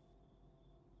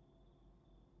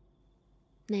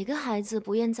哪个孩子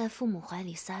不愿在父母怀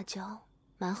里撒娇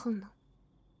蛮横呢？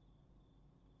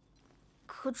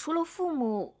可除了父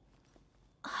母，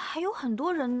还有很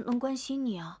多人能关心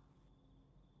你啊。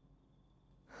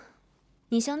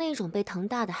你像那种被疼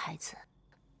大的孩子，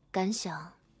敢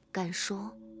想敢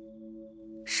说，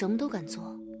什么都敢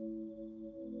做。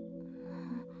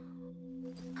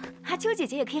阿秋姐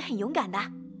姐也可以很勇敢的。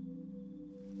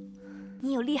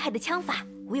你有厉害的枪法，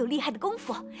我有厉害的功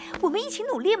夫，我们一起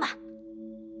努力嘛！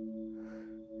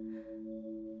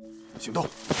行动！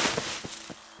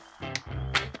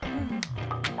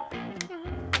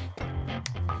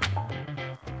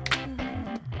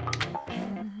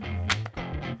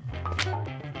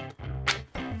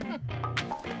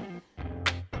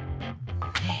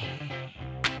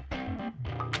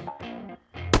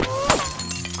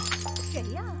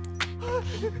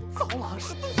糟了，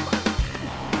是毒贩！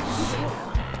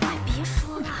快别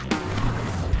说了，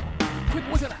快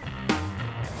躲起来！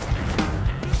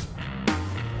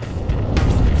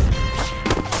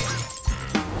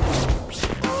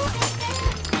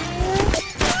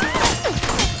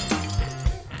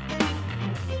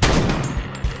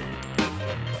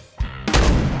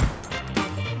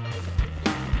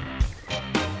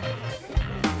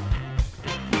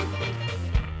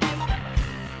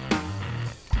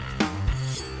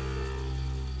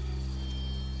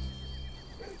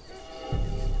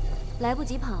来不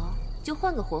及跑，就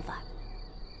换个活法。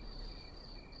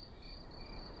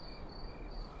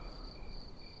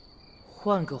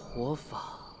换个活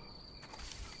法。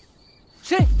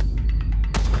谁？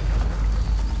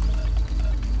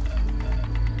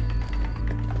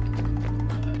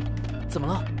怎么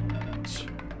了？嘘，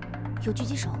有狙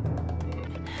击手。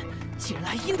捡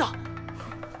来阴的。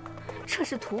这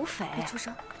是土匪。别出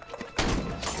声。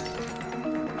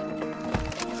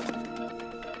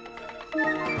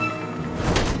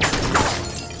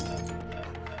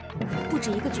不止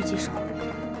一个狙击手，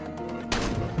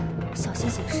小心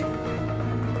行事。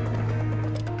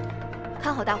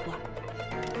看好大伙儿，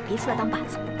别出来当靶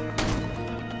子。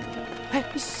哎，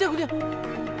夏姑娘。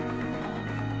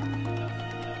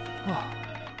啊！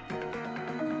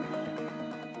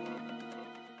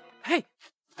嘿，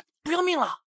不要命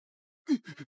了！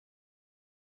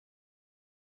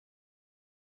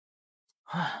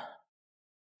哎，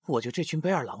我救这群北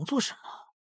尔狼做什么？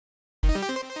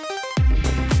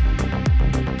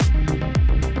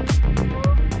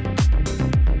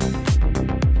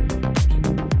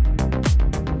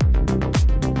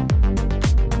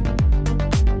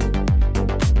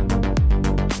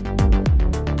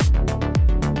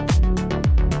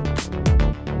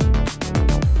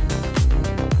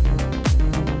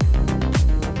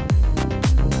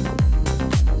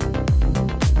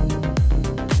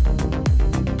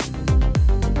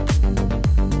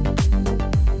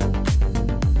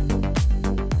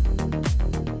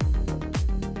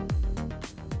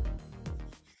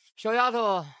小丫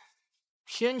头，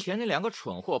先前那两个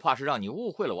蠢货怕是让你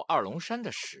误会了我二龙山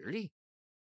的实力。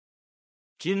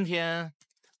今天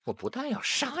我不但要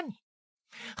杀你，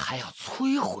还要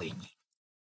摧毁你。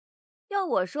要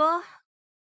我说，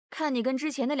看你跟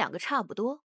之前那两个差不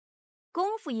多，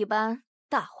功夫一般，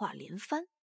大话连番。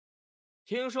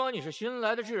听说你是新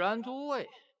来的治安都尉，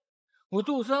我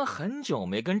杜三很久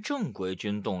没跟正规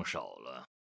军动手了，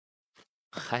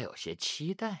还有些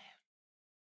期待。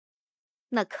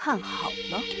那看好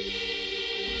了，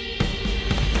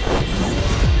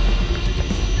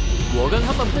我跟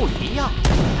他们不一样，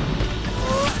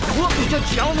我比较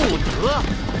讲武德。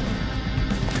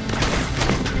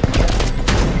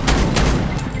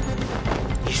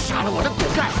你杀了我的骨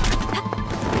干，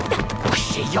我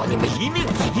先要你们一命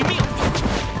抵命，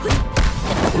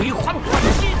归还本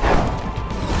心，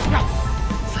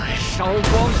再烧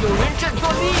光九云镇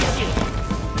做利息。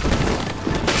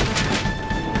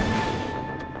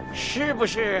是不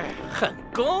是很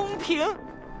公平？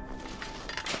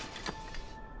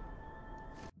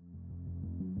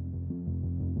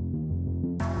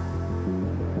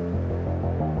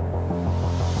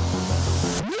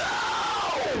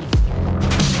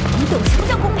你懂什么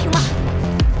叫公平吗？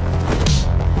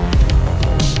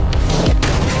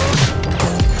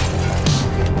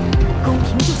公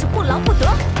平就是不劳不得，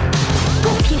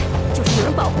公平就是有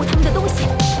人保护他们的东西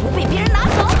不被别人拿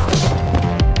走。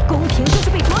公平就是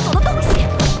被夺走的东西，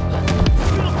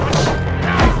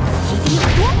一定要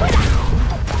夺回来。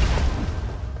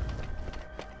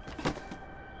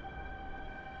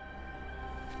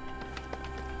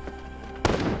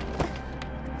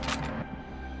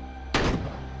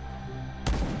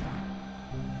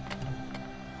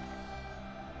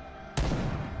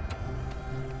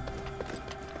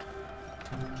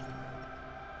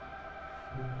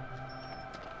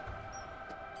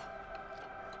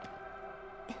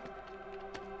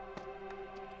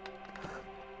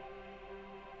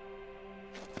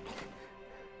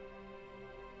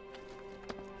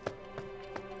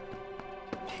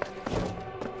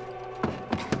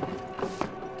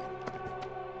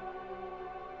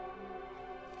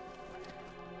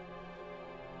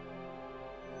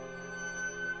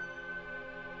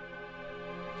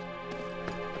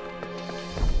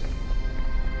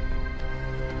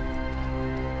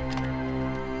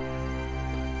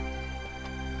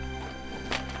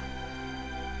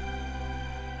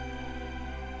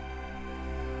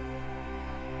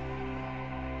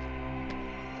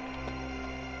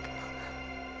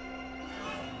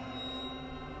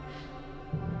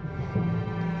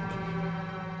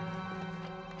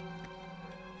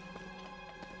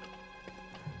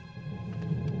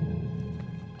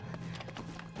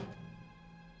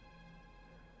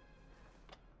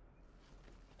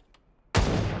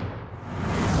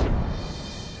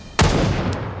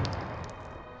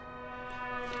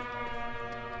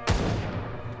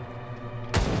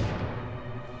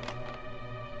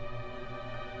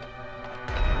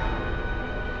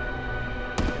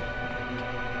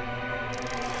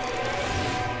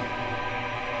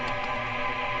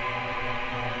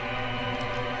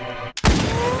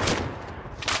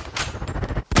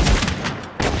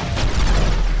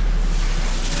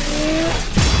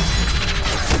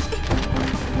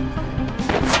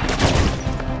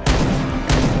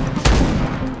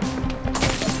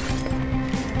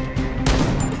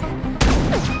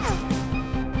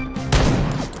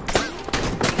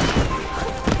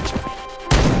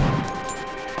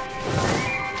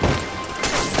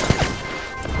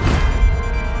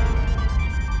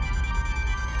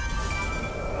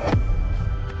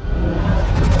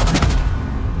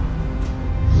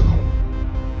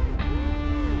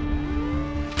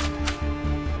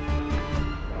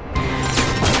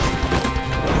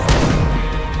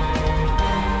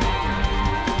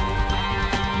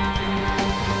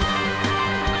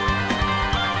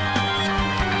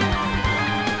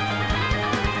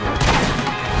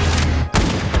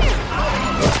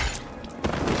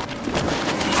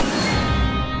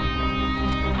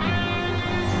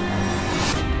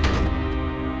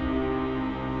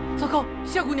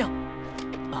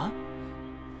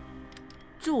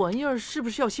玩意儿是不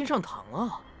是要先上膛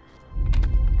啊？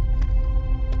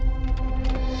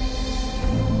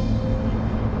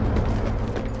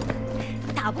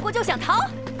打不过就想逃？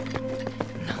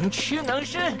能屈能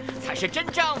伸才是真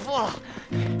丈夫。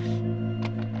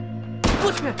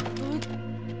我去，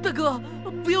大哥，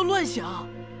不要乱想。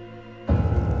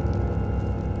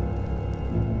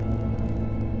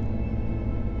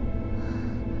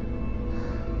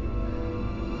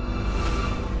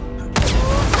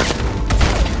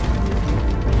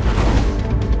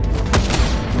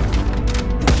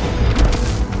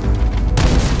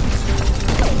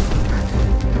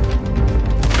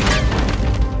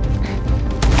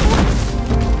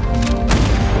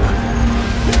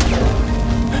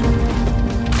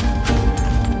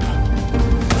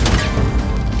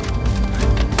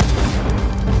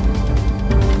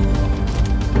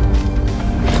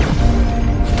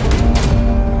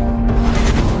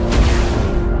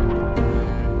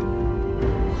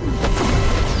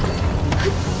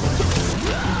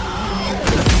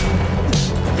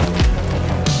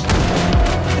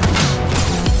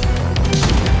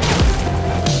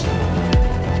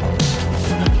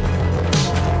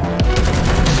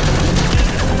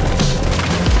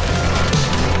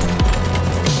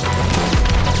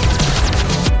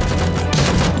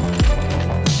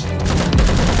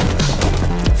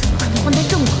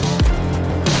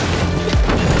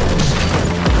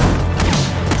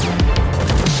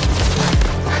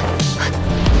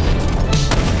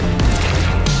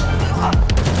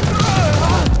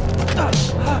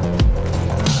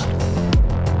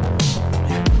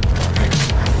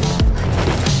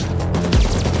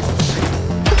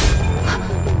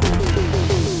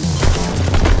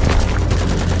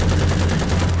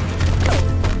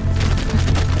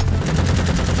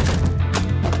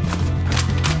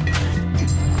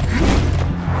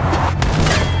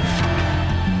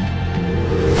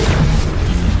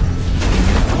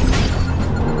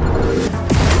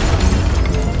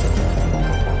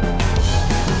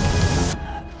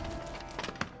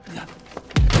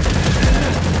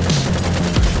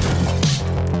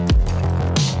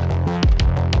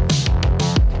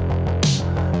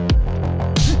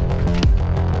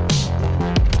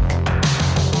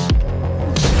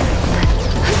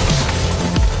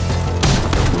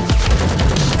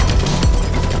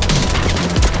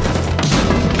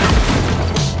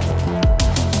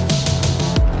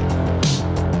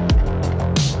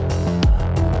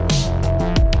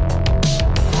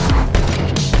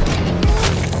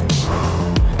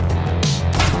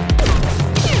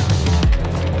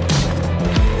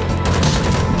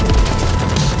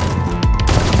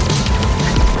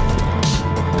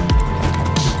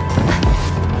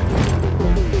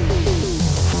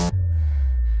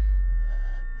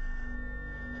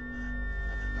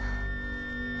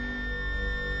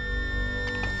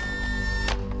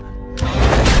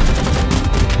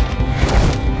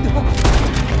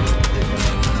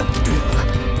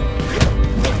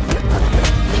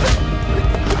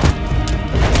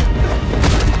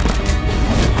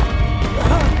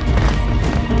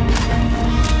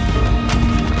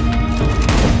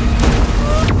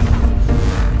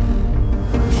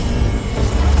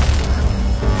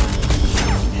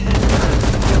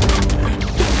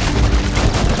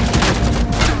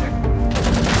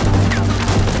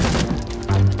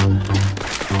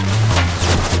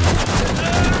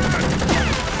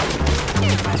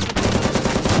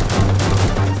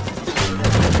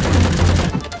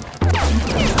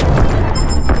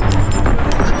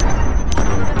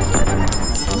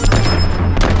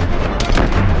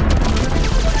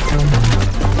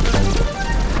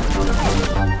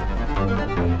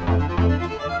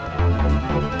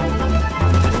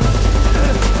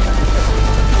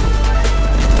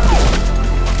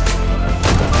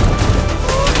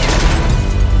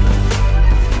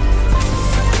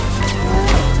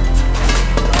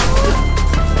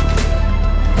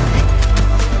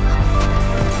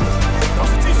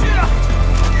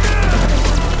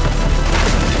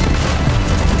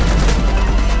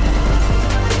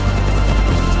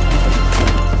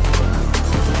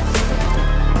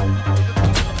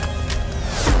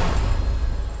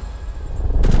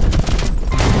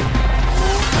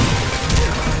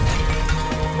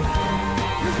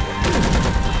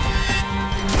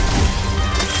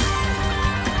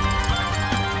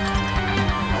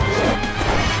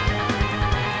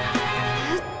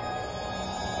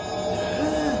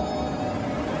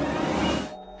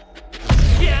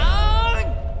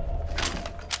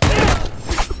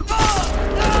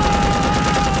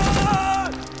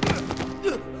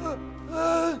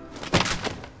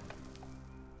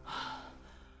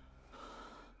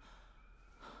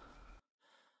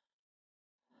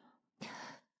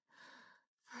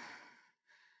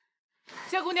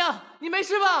夏姑娘，你没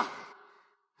事吧？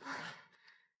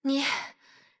你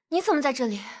怎么在这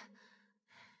里？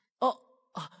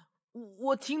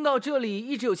我听到这里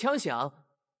一直有枪响，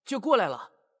就过来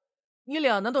了。你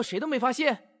俩难道谁都没发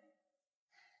现？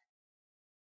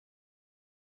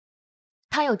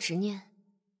他有执念，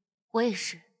我也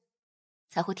是，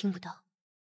才会听不到。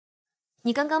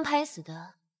你刚刚拍死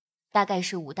的，大概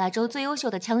是5大洲最优秀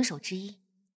的枪手之一。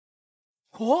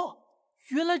哦，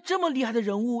原来这么厉害的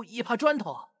人物也怕砖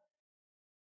头。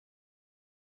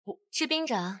士兵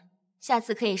长，下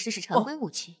次可以试试常规武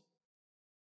器。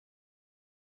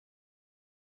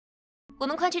我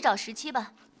们快去找17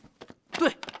吧。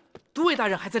对，都尉大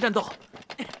人还在战斗。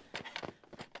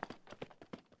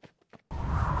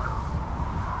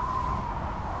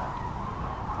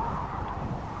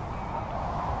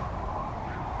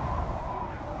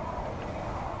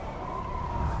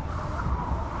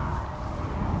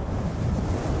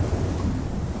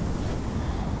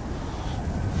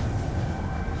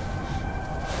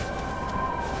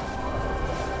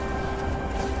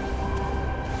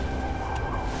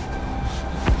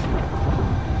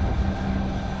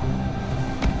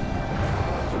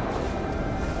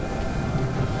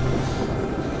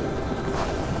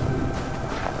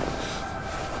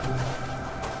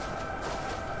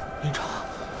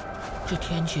这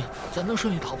天气，咱能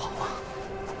顺利逃跑吗？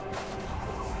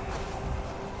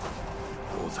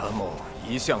武参谋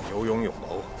一向有勇有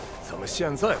谋，怎么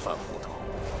现在犯糊涂？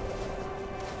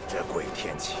这鬼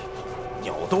天气，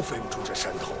鸟都飞不出这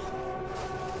山头。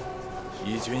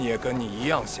义军也跟你一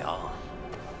样想，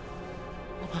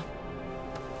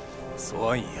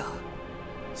所以呀，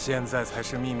现在才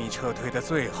是秘密撤退的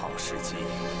最好时机。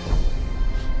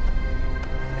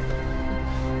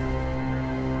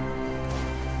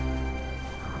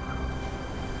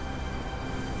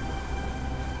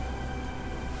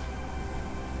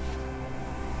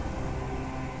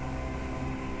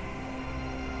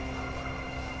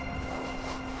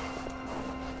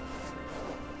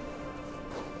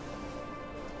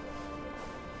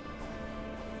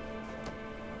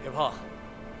别怕，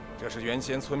这是原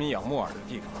先村民养木耳的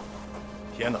地方，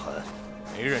偏得很，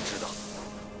没人知道。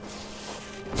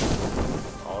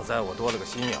好在我多了个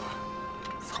心眼儿，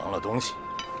藏了东西。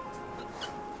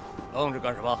愣着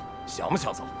干什么？想不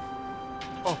想走？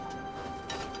哦。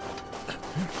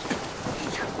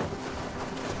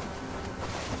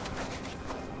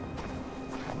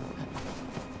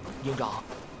营长，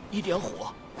一点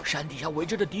火，山底下围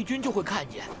着的敌军就会看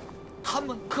见，他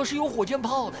们可是有火箭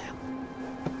炮的呀。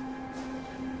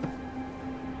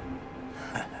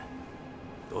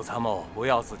杜参谋，不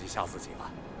要自己吓自己了。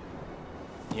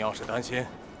你要是担心，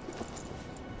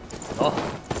走，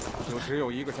就只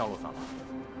有一个降落伞了，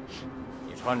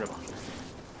你穿着吧。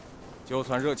就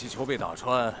算热气球被打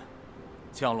穿，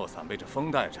降落伞被这风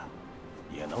带着，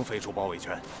也能飞出包围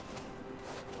圈。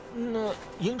那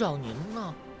营长您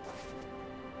呢？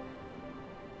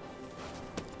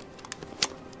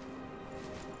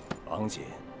绑紧，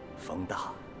风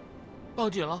大。抱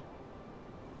紧了。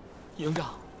营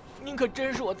长，您可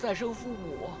真是我再生父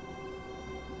母。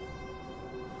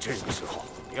这个时候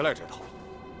别来这套。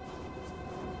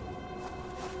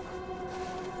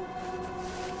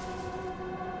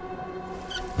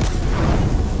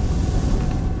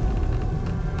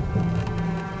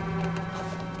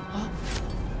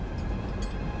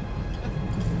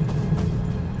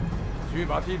去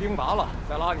把地钉拔了，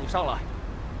再拉你上来。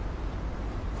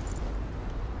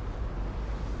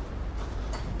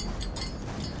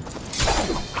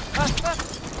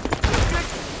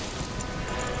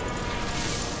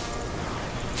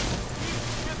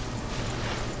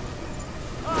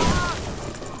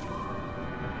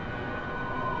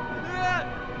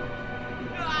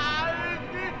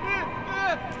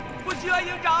不行啊，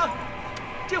营长，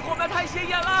这火苗太显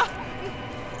眼了，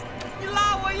你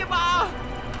拉我一把。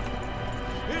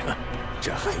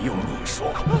这还用你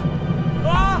说？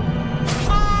啊！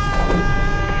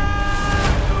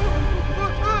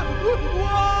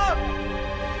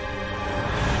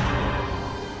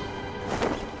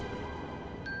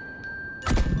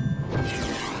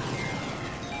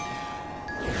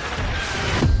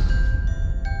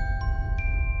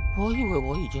我以为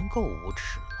我已经够无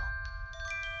耻了，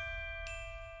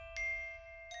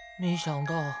没想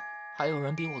到还有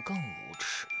人比我更无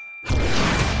耻。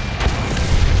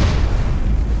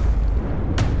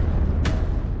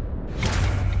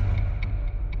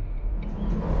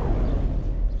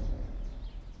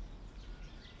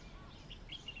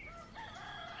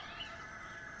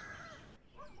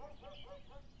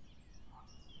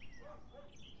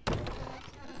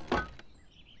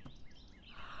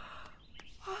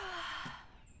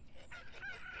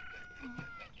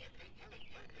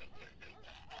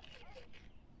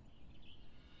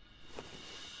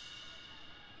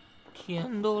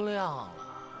天都亮了，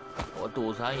我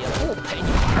杜三爷不陪你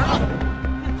玩了，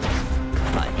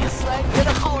看你三爷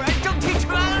的浩然正气拳！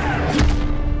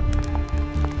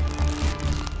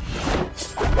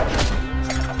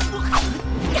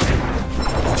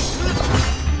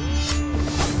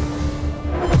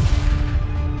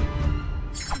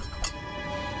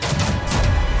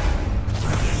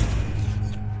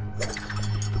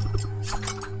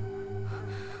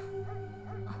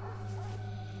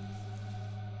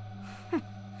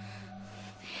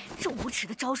这无耻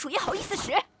的招数也好意思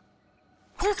使？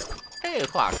这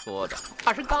话说的，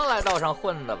他是刚来道上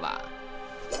混的吧？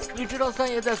你知道三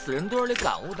爷在死人堆里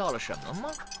感悟到了什么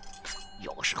吗？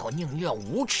有时候宁愿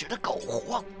无耻的苟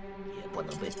活，也不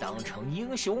能被当成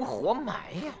英雄活埋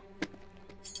呀！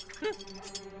哼！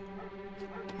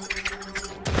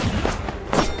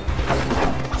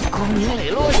光明磊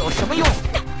落有什么用？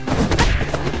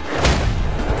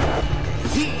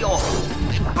利用、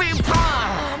背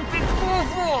叛、被辜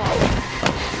负，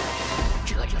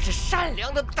这就是善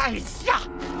良的代价。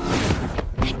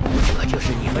这就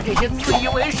是你们这些自以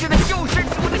为是的救世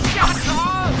主的下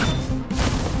场。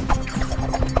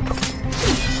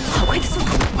好快的速度！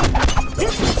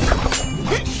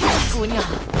小姑娘，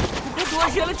你多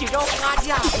学了几招花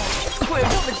架子，会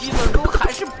上的基本功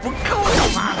还是不够的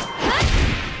嘛。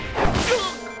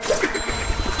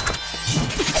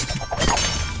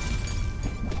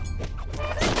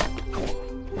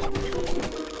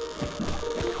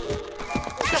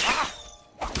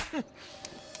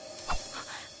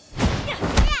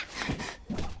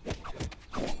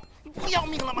要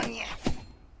命了吗你？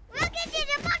我要给姐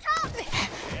姐报仇！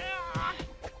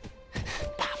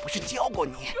爸不是教过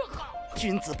你，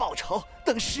君子报仇，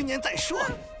等10年再说。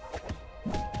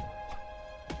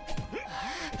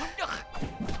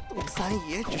杜三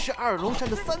爷只是二龙山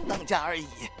的3当家而已，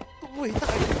杜魏大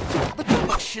人打得这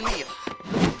么吃力了。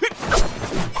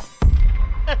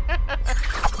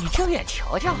你睁眼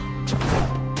瞧瞧，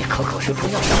这口口声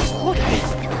声要守护的人，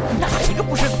哪一个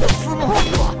不是死死懦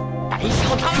弱？胆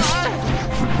小贪婪！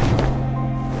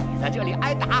你在这里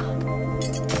挨打，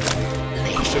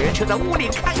那些人却在屋里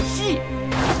看戏，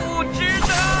不值得。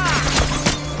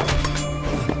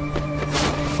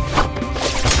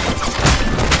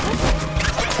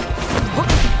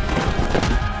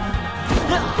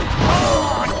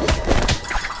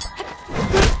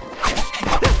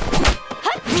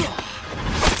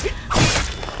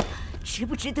值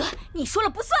不值得？你说了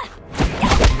不算。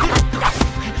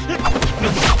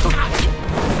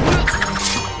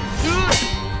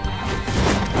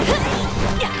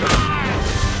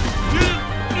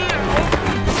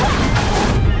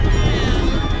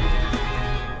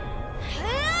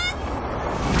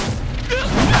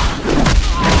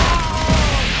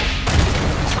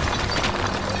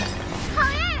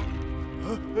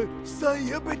三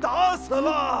爷被打死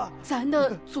了，咱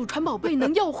的祖传宝贝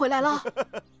能要回来了。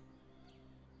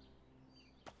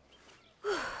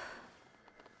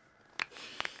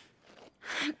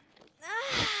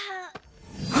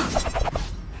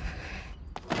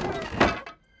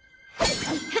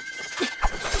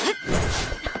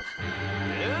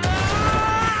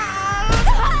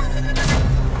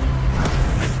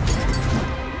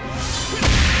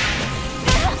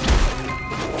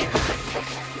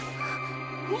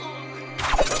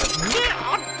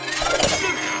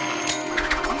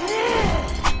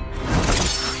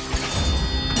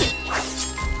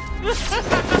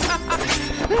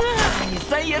你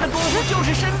三爷的功夫就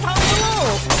是深藏不露，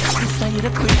你三爷的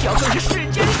腿脚更是世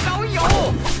间少有。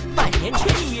半年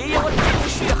前你爷爷我带领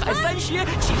血海3穴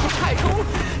欺负太冲，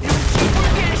如疾风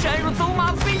电闪，如走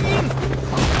马飞鹰，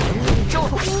方圆5州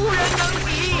无人能敌。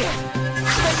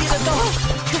三爷的刀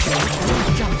却是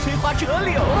一丈摧花折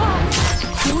柳啊！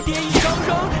蝴蝶一双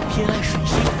双，偏爱水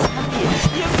性花叶，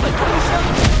烟粉无声。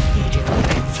你这个带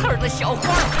刺儿的小花，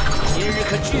今日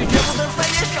可拒绝不得三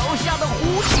爷手下的蝴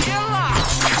蝶了。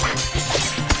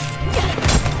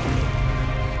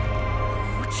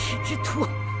无耻之徒！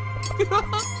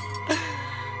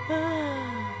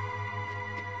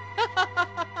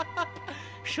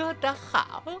说得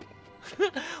好，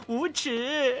无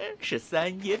耻是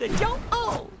三爷的骄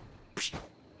傲。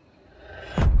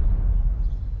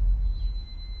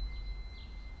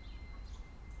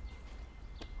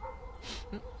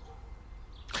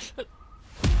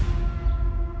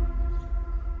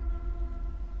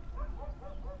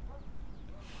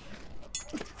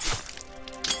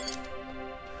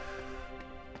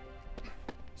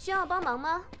需要帮忙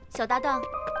吗，小搭档？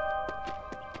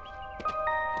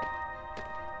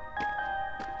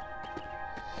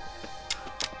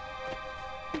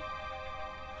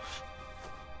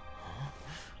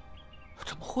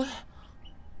怎么会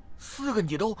？4个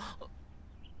你都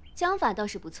枪法倒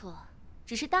是不错，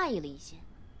只是大意了一些，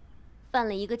犯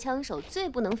了一个枪手最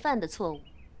不能犯的错误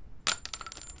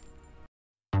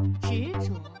——执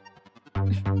着。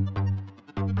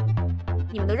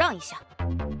你们都让一下，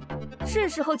是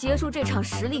时候结束这场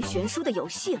实力悬殊的游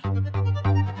戏了。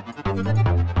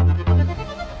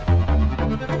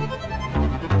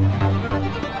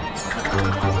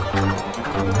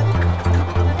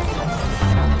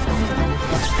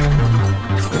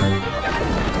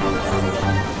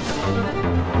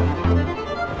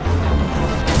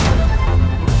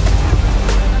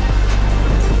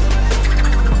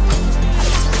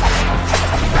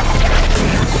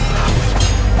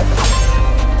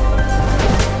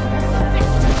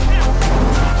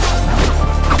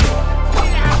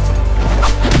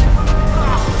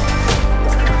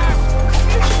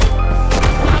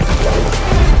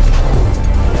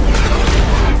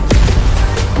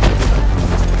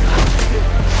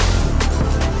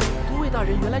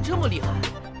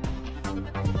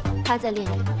他在练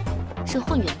的是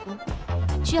混元功，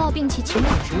需要摒弃秦老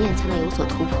执念才能有所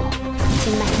突破，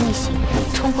经脉逆行，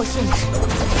冲破限制，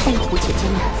痛苦且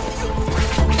艰难。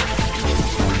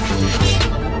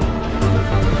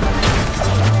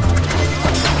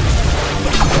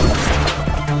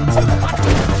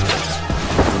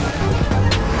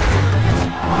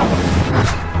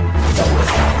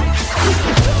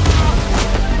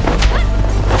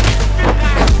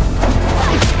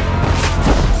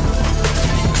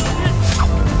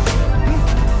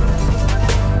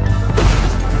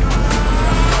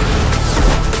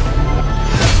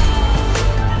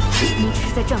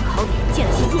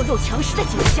强势的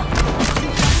景象，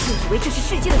就以为这是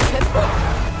世界的全部？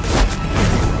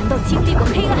难道经历过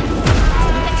黑暗，就应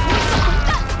该成为一个混蛋？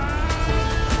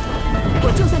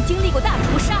我就算经历过大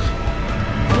屠杀，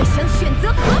也想选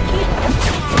择和平，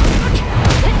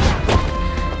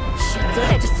选择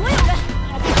带着所有人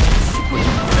一起过有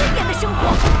尊严的生活。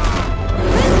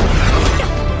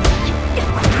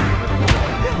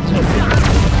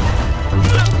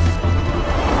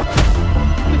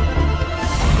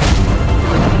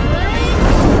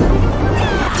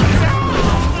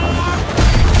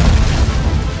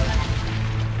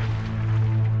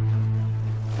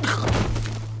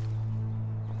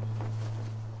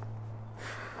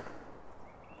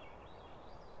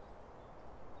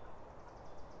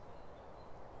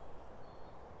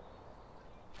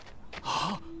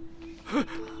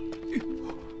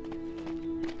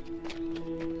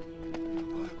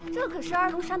这可是二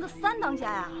龙山的3当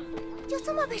家呀！就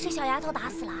这么被这小丫头打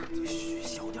死了？嘘，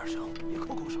小点声，别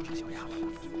口口声声小丫头。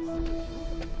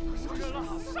杀人了！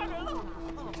杀人了！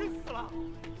真死了！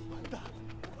完蛋！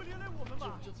快连累我们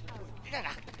吧！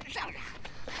让让！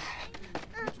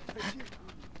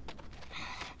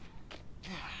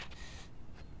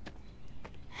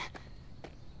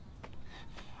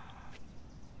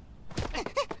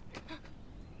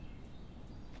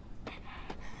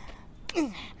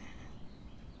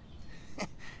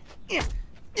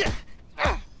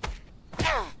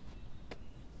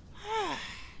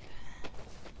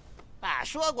爸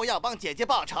说过要帮姐姐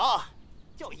报仇，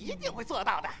就一定会做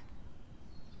到的。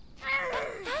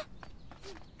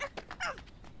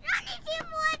让你欺负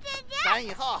我姐姐！咱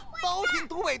以后都听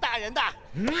都尉大人的。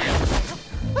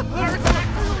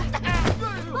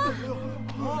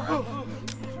我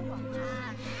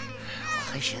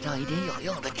还学到一点有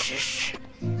用的知识，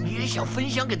你也想分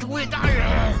享给都尉大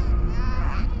人？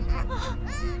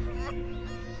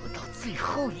不到最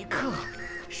后一刻，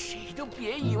谁都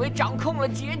别以为掌控了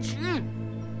结局。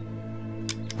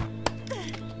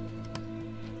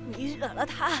你惹了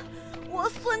他，我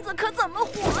孙子可怎么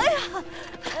活呀？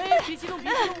哎，别激动，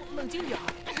别激动，冷静点。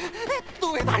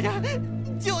都尉大人，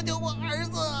救救我儿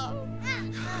子！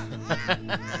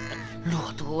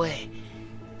骆都尉，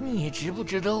你值不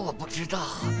值得我不知道，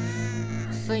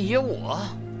三爷我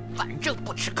反正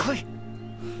不吃亏。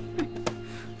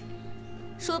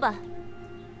说吧，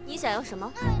你想要什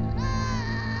么？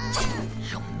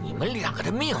用你们2个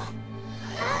的命来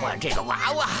换这个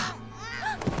娃娃。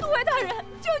都尉大人，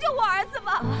救救我儿子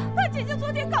吧！他姐姐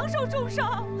昨天刚受重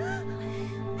伤。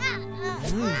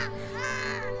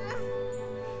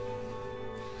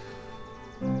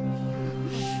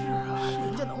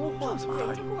人家能换吗？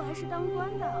人家过来是当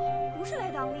官的，不是来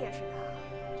当烈士的。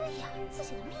对呀，自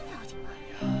己的命要紧嘛。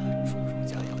叔叔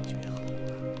家要绝后。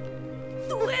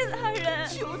都尉大人，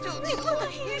求求你不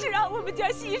能一直让我们家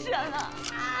牺牲啊！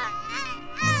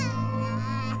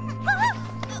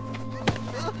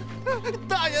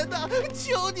大人呐，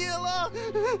求你了！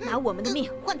拿我们的命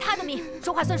换他的命，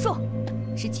说话算数。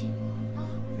17。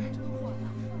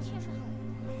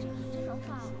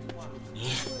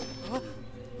你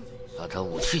把他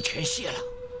武器全卸了，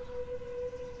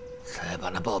把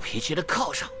那暴脾气的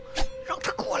铐上，让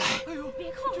他过来。哎呦，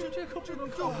别铐！这可不能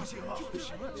铐，不行啊，不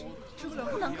行啊，这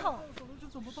不能铐。这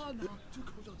怎么办呢？这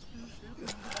铐上谁？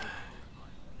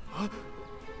啊！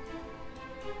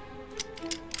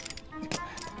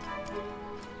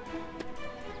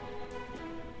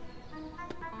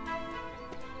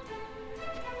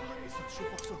说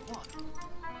话算话的，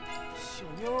小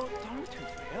妞当然挺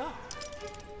肥啊。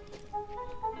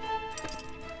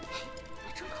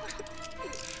真铐上了。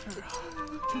是啊，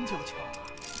真娇俏啊。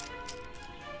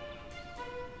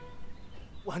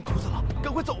完犊子了，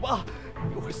赶快走吧，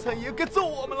一会儿三爷该揍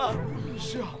我们了。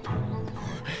是啊。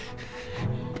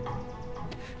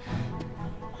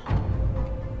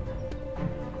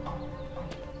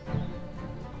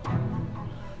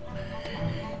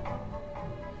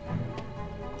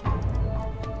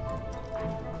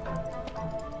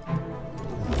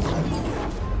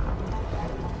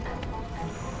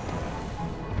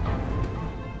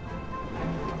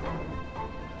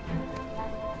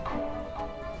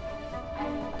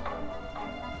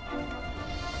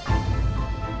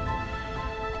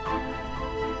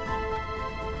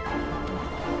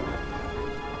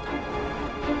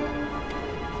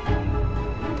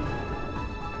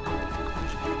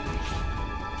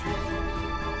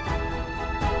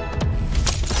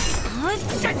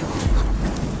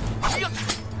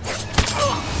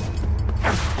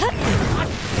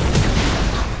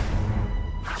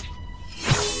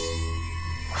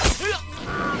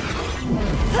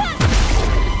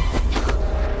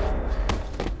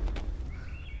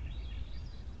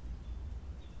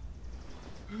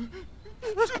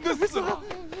真的死了！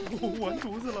完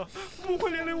犊子了，不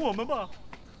会连累我们吧？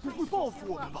不会报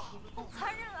复我们吧？好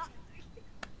残忍啊！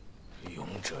勇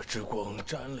者之光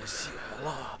沾了血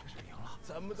了，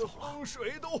咱们的风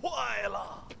水都坏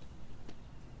了。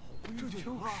这就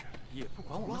赢了，也不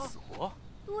管我们死活。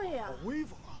对呀，好威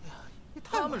风啊！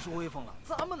他们说威风了，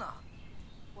咱们呢？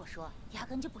我说，压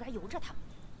根就不该由着他们。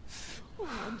完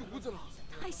犊子了！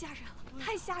太吓人了，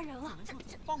太吓人了！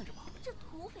这放着吧。这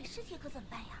土匪尸体可怎么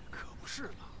办呀？可不是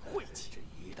嘛，晦气！这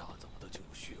一大早的就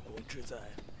有血光之灾，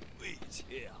晦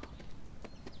气啊！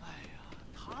哎呀，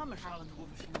他们杀了土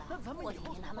匪，那咱们以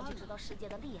后他们就知道世界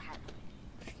的厉害了。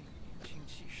年轻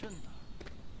气盛呢。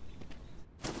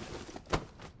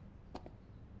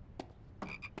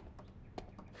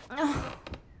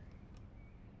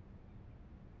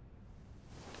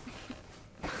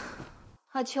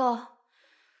阿秋，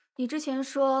你之前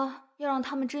说要让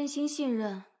他们真心信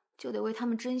任，就得为他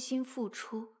们真心付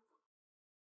出。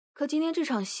可今天这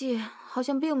场戏好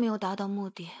像并没有达到目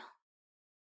的。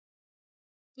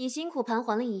你辛苦盘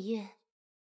桓了一夜，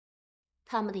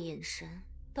他们的眼神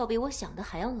倒比我想的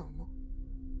还要冷漠。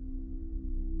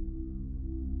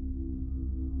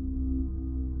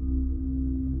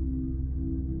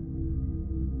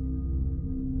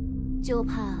就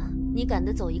怕你赶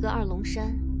得走一个二龙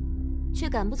山，却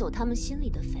赶不走他们心里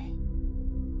的匪。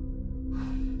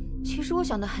其实我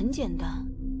想的很简单，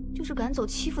就是赶走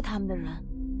欺负他们的人，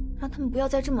让他们不要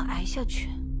再这么挨下去。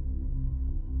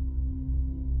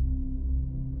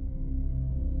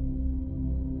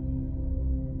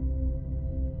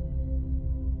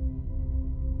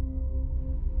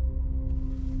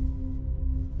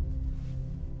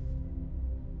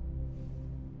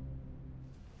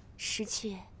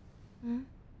17，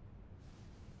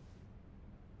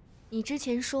你之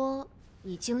前说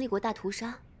你经历过大屠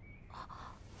杀。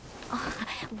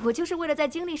我就是为了在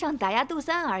经历上打压杜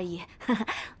三而已，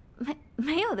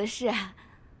没有的事。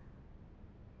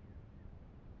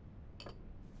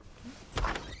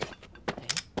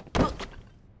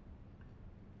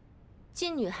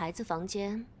进女孩子房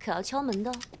间可要敲门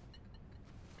的。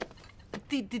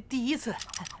第一次，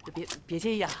别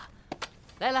介意啊。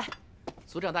来，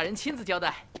组长大人亲自交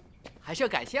代，还是要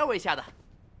感谢二位一下的。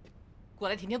过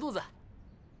来填填肚子。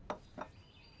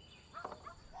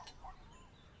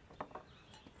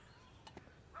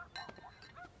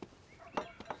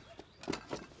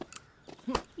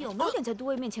有没有点在都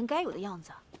尉面前该有的样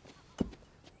子？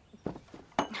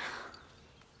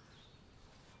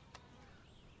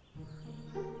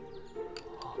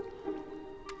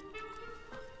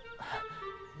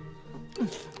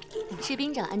士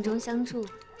兵长暗中相助，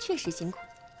确实辛苦。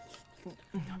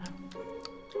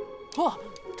哇，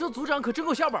这组长可真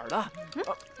够下本的。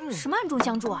什么暗中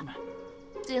相助啊？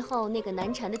最后那个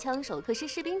难缠的枪手可是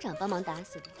士兵长帮忙打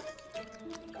死的，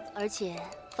而且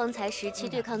方才17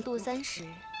对抗杜三时，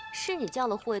是你叫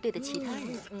了护卫队的其他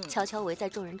人悄悄围在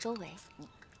众人周围，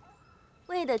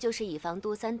为的就是以防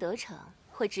杜三得逞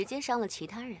会直接伤了其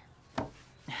他人。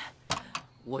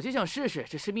我就想试试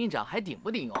这士兵长还顶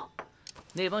不顶用，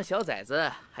那帮小崽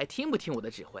子还听不听我的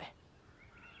指挥？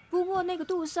不过那个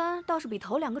杜三倒是比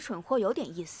头2个蠢货有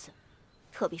点意思，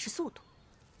特别是速度。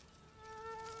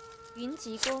云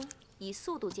极功以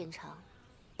速度见长，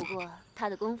不过他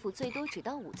的功夫最多只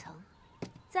到5层，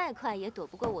再快也躲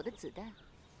不过我的子弹。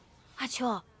阿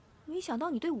秋，没想到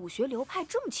你对武学流派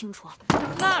这么清楚。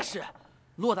那是，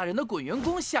骆大人的滚圆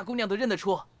功，夏姑娘都认得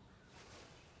出。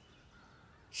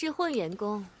是混元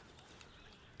功，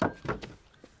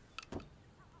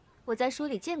我在书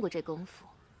里见过这功夫，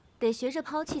得学着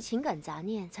抛弃情感杂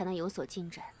念才能有所进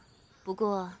展。不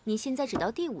过你现在只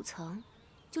到第5层，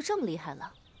就这么厉害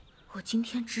了？我今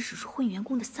天只使出混元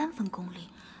功的3分功力，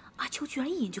阿秋居然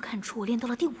一眼就看出我练到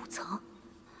了第5层。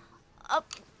啊，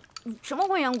什么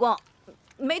混元功？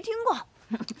没听过。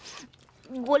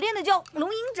我练的叫龙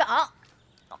吟掌。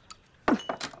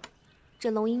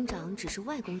这龙吟掌只是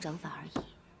外功掌法而已，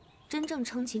真正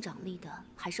撑起掌力的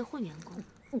还是混元功。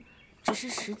只是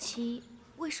17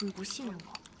为什么不信任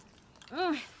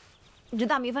我？这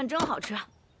大米饭真好吃。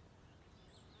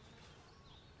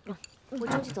我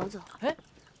出去走走。哎，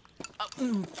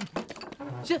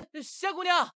夏姑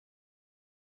娘。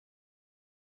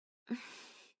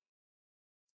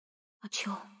阿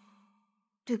秋，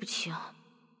对不起啊，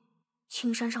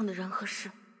青山上的人和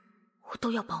事，我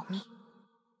都要保密。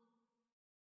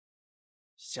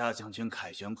夏将军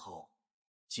凯旋后，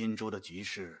荆州的局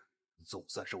势总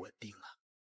算是稳定了。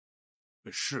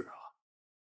是啊，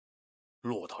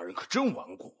骆大人可真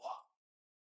顽固啊！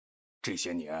这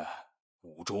些年，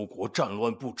五州国战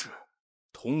乱不止，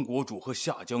佟国主和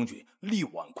夏将军力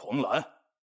挽狂澜。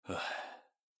唉，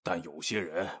但有些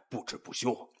人不止不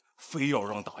休，非要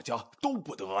让大家都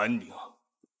不得安宁。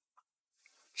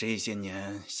这些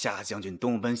年，夏将军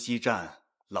东奔西战，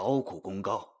劳苦功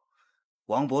高。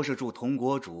王博士助佟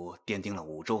国主奠定了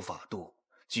五州法度，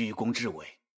居功至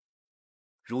伟。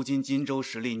如今荆州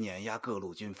实力碾压各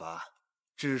路军阀，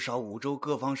至少五州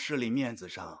各方势力面子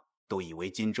上都以为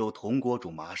荆州佟国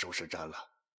主马首是瞻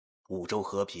了。五州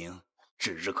和平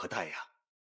指日可待呀！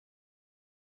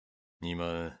你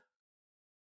们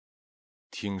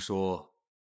听说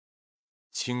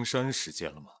青山事件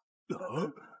了吗？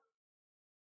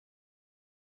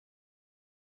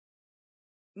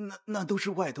那都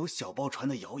是外头小报传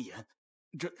的谣言。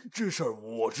这事儿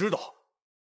我知道。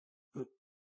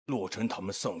洛尘他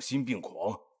们丧心病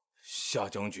狂，夏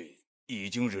将军已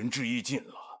经仁至义尽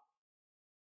了。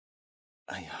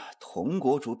哎呀，佟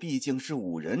国主毕竟是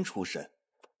武人出身，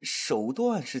手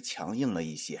段是强硬了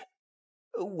一些。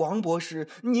王博士，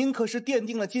您可是奠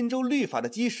定了荆州律法的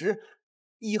基石，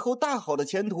以后大好的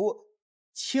前途，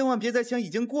千万别再想已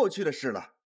经过去的事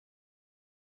了。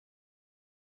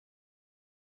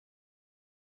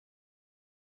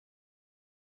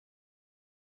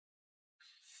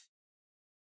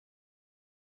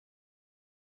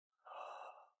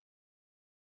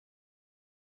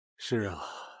是啊，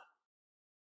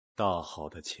大好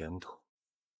的前途。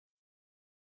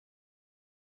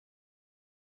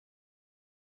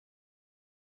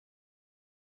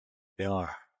莲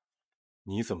儿，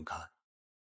你怎么看？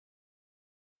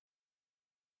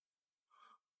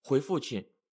回父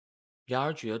亲，莲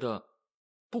儿觉得，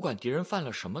不管敌人犯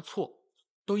了什么错，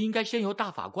都应该先由大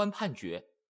法官判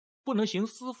决，不能行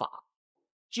私法。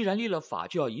既然立了法，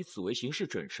就要以此为行事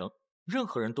准绳，任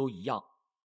何人都一样。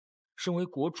身为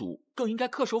国主，更应该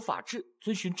恪守法治，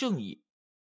遵循正义。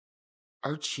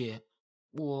而且，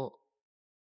我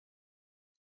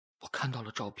看到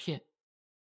了照片，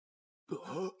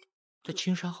在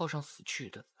青山号上死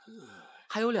去的，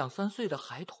还有2、3岁的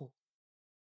孩童，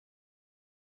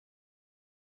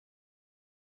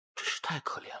真是太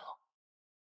可怜了。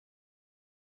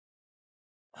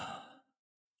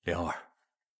莲儿，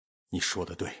你说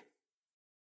的对，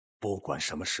不管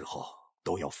什么时候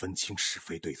都要分清是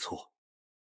非对错，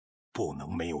不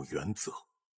能没有原则。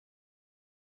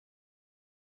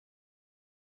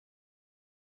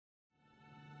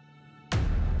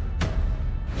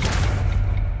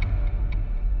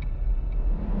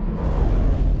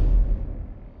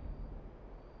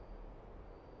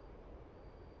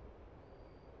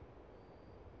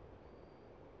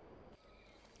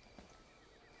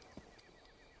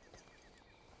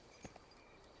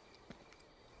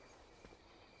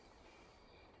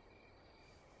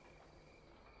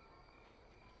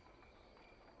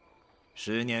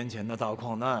10年前的大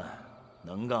矿难，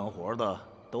能干活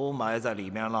的都埋在里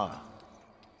面了。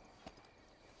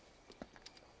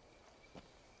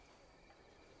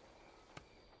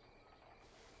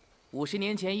50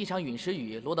年前一场陨石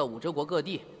雨落到五州国各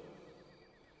地，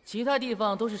其他地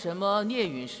方都是什么镍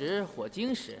陨石、火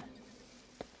晶石，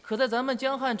可在咱们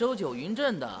江汉州九云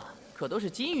镇的可都是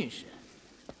金陨石。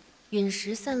陨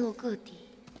石散落各地，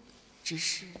只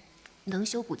是能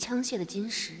修补枪械的金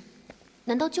石，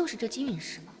难道就是这金陨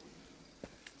石吗？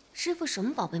师傅什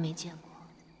么宝贝没见过，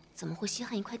怎么会稀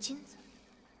罕一块金子？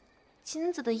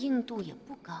金子的硬度也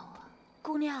不高啊。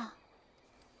姑娘，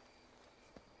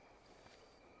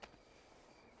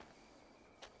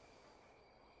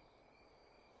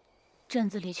镇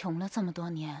子里穷了这么多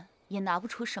年，也拿不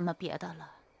出什么别的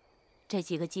了。这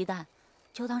几个鸡蛋，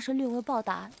就当是略微报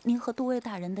答您和都尉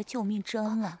大人的救命之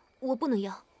恩了。我不能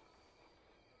要。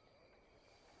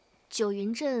九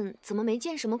云镇怎么没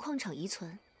见什么矿场遗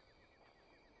存？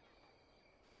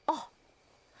哦，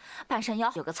半山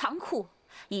腰有个仓库，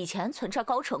以前存着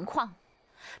高纯矿，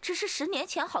只是10年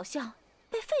前好像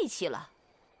被废弃了。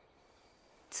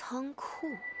仓库。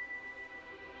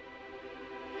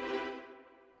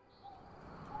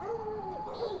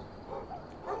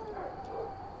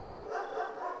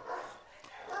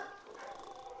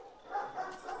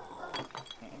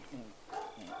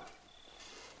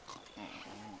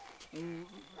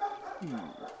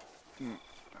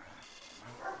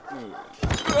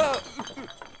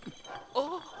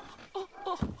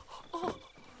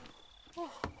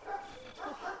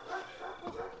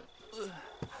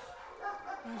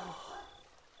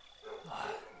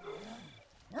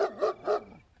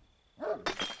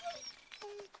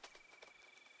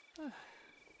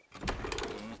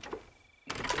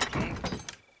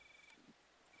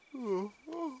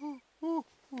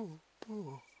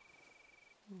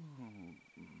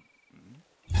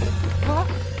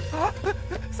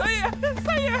三爷，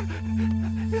三爷，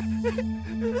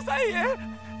三爷，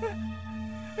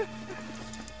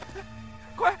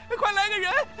快来个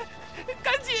人，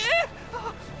赶紧！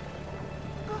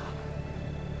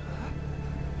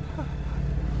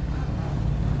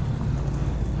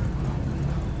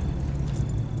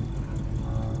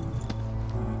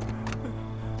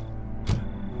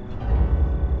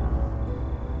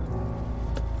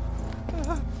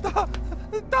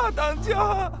大当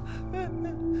家。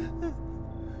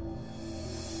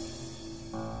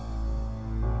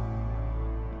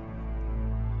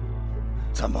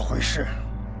怎么回事？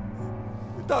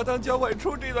大当家外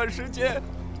出这段时间，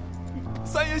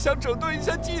三爷想整顿一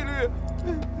下纪律，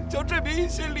教镇民一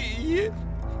些礼仪，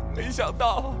没想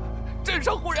到镇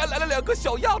上忽然来了2个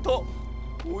小丫头，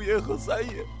五爷和三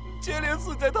爷接连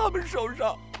死在他们手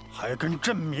上，还跟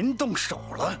镇民动手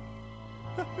了？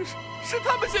是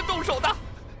他们先动手的。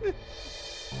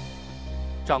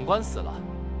长官死了，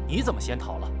你怎么先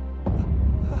逃了？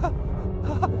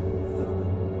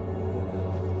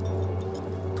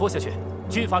拖下去，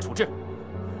军法处置。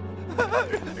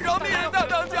饶命啊，大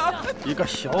当家！一个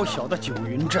小小的九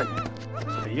云镇，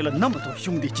围了那么多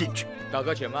兄弟进去。大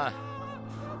哥，且慢，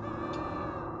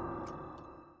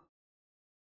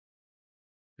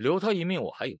留他一命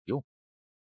我还有用。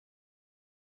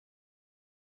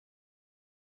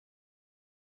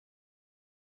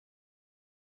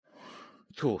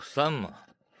杜三嘛，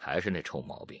还是那臭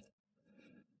毛病，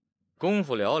功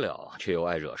夫寥寥，却又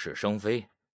爱惹是生非。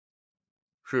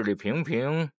势力平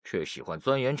平，却喜欢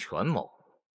钻研权谋，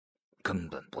根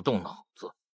本不动脑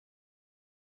子。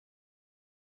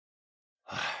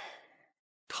唉，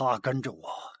他跟着我，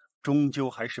终究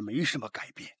还是没什么改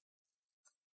变。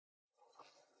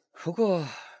不过，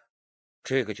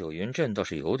这个九云镇倒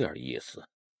是有点意思，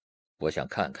我想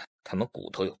看看他们骨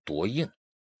头有多硬。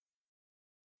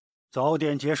早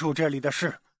点结束这里的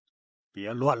事，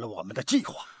别乱了我们的计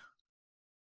划。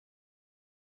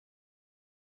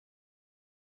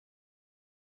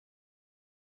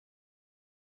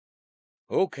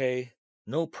Okay,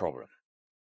 no problem.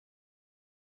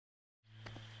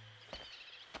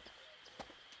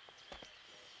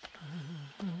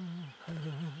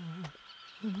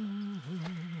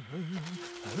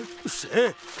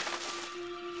 谁？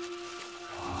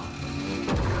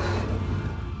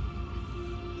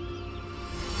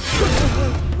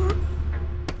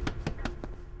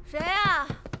谁啊？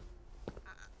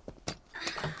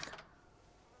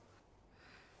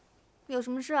有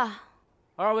什么事啊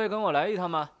？2位跟我来一趟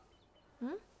吗？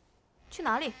嗯，去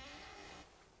哪里？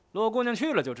洛姑娘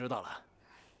去了就知道了。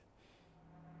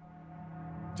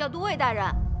叫都尉大人，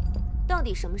到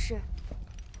底什么事？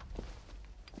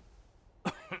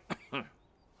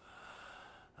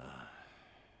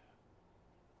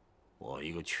我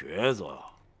一个瘸子，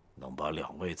能把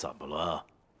2位怎么了？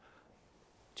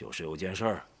就是有件事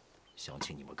儿，想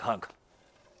请你们看看。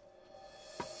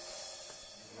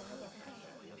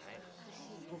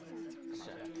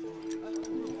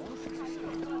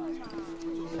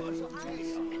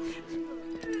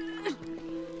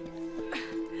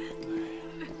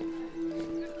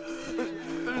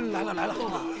来了！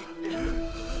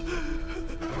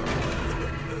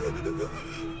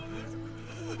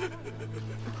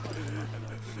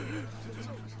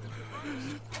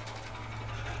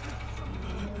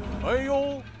哎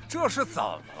呦，这是怎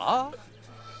么了？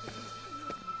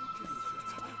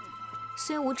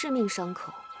虽无致命伤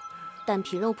口，但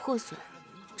皮肉破损，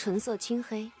唇色青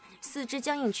黑，四肢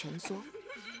僵硬蜷缩，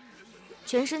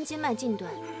全身经脉尽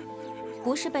断，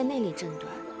不是被内力震断，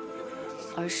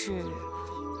而是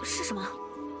什么？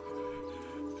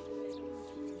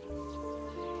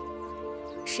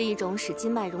是一种使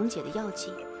经脉溶解的药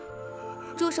剂，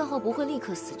注射后不会立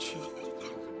刻死去，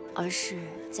而是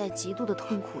在极度的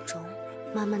痛苦中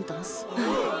慢慢等死。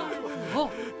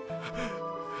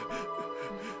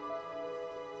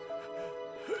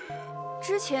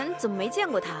之前怎么没见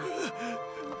过他？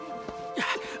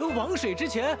王水之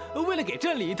前为了给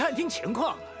镇里探听情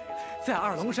况，在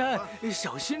二龙山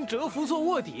小心蛰伏做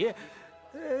卧底，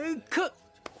可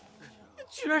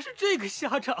居然是这个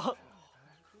下场。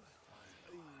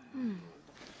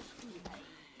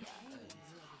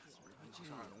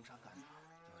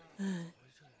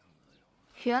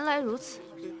原来如此，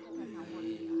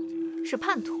是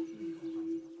叛徒。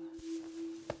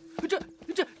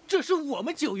这是我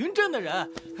们九云镇的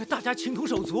人，大家情同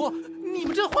手足。你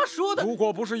们这话说的，如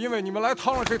果不是因为你们来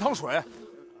趟了这趟水，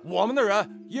我们的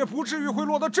人也不至于会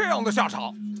落到这样的下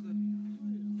场。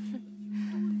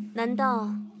难道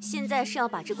现在是要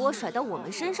把这锅甩到我们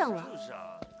身上了？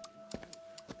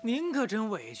您可真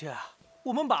委屈，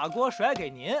我们把锅甩给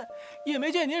您，也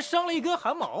没见您伤了一根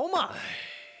汗毛嘛。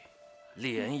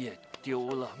脸也丢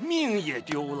了，命也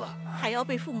丢了，还要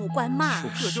被父母官骂。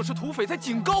这就是土匪在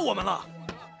警告我们了。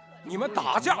你们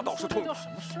打架倒是痛快，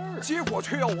结果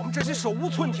却要我们这些手无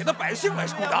寸铁的百姓来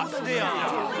承担。不能这样，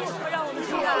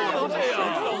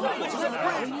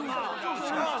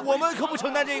我们可不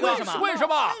承担这个。为什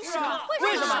么？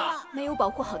没有保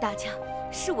护好大家，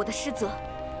是我的失责，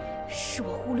是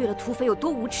我忽略了土匪有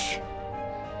多无耻。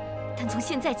但从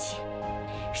现在起，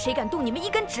谁敢动你们一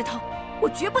根指头，我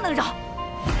绝不能饶。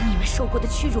你们受过的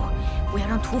屈辱，我要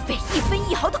让土匪一分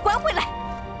一毫的还回来。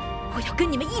我要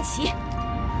跟你们一起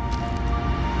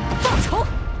报仇。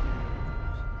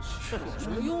有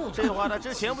什么用？这话他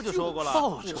之前不就说过了？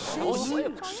报仇，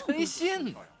谁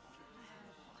信？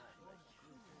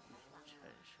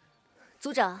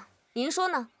族长，您说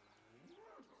呢？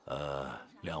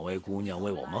两位姑娘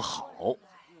为我们好，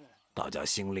大家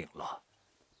心领了。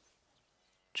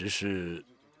只是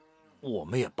我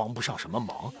们也帮不上什么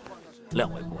忙。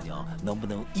两位姑娘能不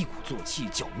能一鼓作气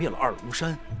剿灭了二龙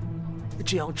山？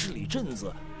这样治理镇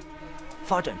子、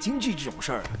发展经济这种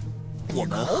事儿，我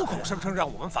们口口声声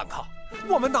让我们反抗，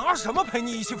我们拿什么陪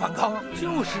你一起反抗？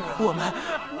就是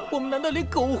我们难道连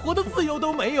苟活的自由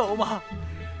都没有吗？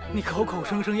你口口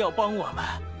声声要帮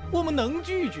我们能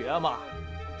拒绝吗？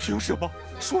凭什么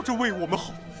说着为我们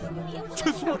好，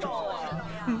却做着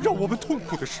让我们痛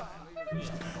苦的事？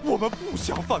我们不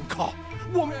想反抗，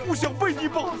我们不想被你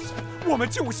帮，我们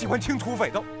就喜欢听土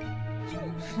匪的。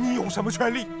你有什么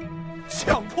权利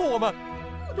强迫我们？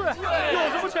对，有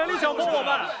什么权利强迫我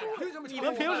们？你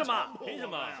们凭什么？凭什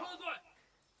么？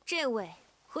这位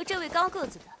和这位高个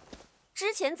子的，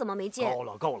之前怎么没见？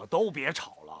够了，都别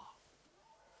吵了。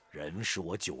人是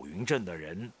我九云镇的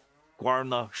人，官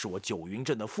呢是我九云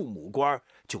镇的父母官，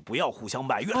就不要互相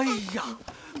埋怨。哎呀，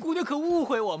姑娘可误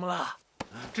会我们了。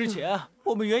之前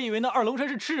我们原以为那二龙山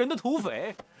是吃人的土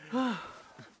匪，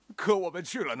可我们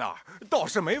去了那儿，倒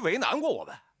是没为难过我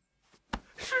们。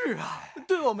是啊，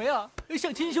对我们呀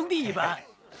像亲兄弟一般，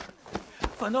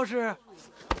反倒是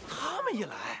他们一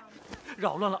来，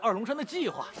扰乱了二龙山的计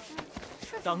划。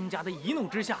当家的一怒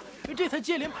之下，这才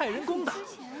接连派人攻打。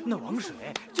那王水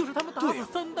就是他们打死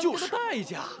三当家的代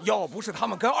价。要不是他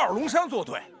们跟二龙山作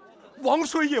对，王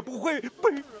水也不会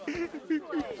被。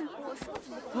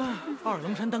二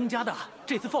龙山当家的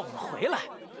这次放我们回来，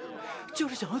就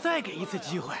是想要再给一次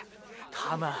机会。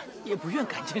他们也不愿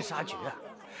赶尽杀绝，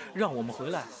让我们回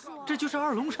来，这就是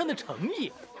二龙山的诚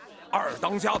意。二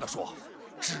当家的说，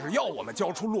只要我们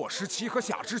交出骆十七和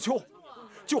夏知秋，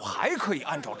就还可以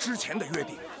按照之前的约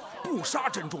定，不杀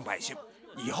镇中百姓。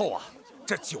以后啊，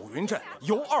这九云镇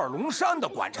由二龙山的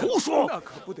管着。胡说！那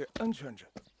可不得安全着。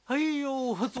哎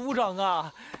呦，族长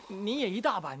啊，您也一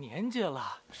大把年纪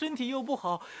了，身体又不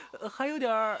好，还有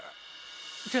点儿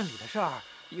镇里的事儿，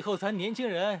以后咱年轻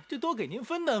人就多给您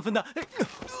分担分担。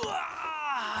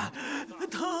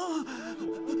疼！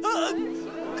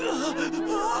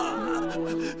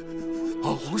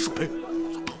黄水！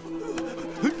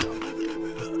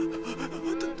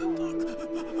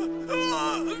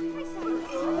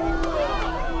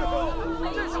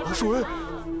王水！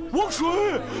王水！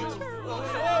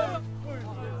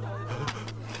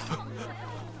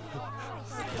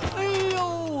哎呦，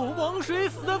王水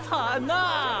死死的惨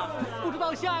呐！不知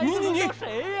道下一个轮到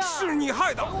谁呀？是你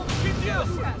害的！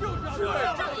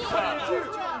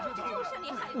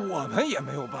我们也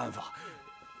没有办法，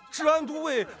治安都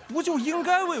尉不就应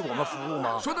该为我们服务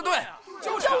吗？说得对，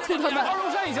就是交出他们！二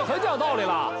龙山已经很讲道理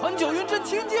了，还九云真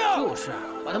清净。就是，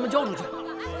把他们交出去。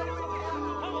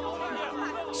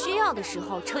需要的时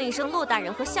候称一声骆大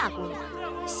人和夏姑娘，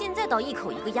现在倒一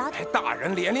口一个丫头。大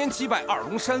人连连击败二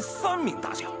龙山3名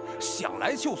大将，想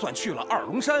来就算去了二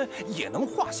龙山，也能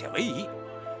化险为夷。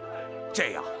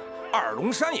这样，二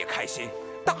龙山也开心，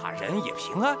大人也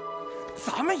平安，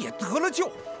咱们也得了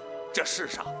救。这世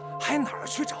上还哪儿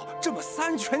去找这么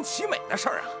3全其美的事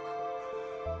儿啊？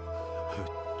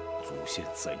祖先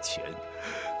在前，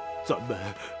咱们，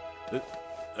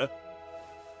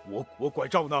我拐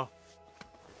杖呢？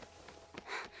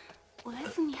我来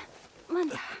扶你，慢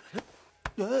点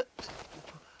儿。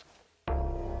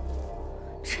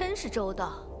真是周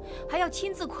到，还要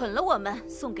亲自捆了我们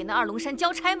送给那二龙山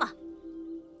交差吗？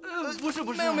不是，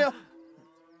没有。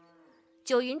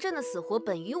九云镇的死活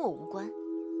本与我无关，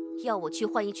要我去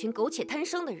换一群苟且贪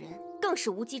生的人，更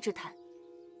是无稽之谈。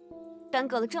耽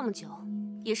搁了这么久，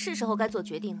也是时候该做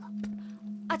决定了。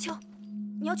阿秋，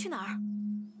你要去哪儿？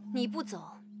你不走，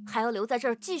还要留在这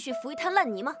儿继续扶一滩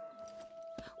烂泥吗？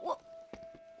我，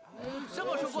这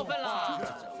么说过分了？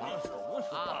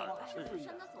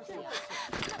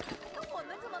那我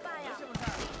们怎么办呀？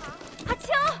阿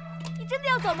秋，你真的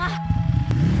要走吗？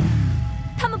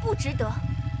他们不值得。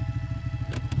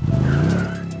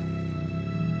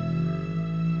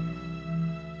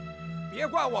别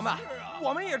怪我们，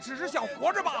我们也只是想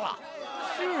活着罢了。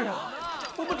是啊，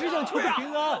我们只想求个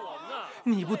平安。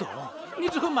你不懂，你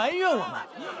只会埋怨我们。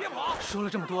别跑！说了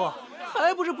这么多，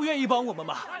还不是不愿意帮我们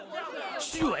吗？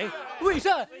虚伪、伪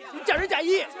善、假仁假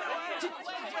义，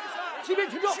欺骗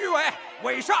群众。虚伪、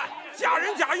伪善、假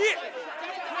仁假义。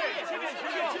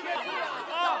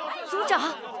组长。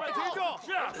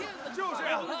就是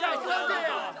呀，这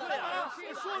样，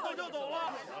说走就走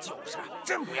了。就是，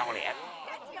真不要脸。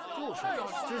就是，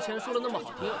之前说的那么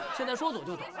好听，现在说走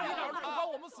就走，一点都不管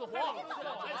我们死活。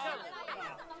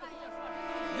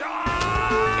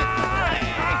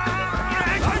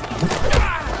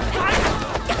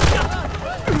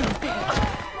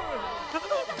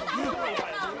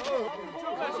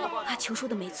阿秋说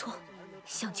的没错，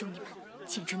想救你们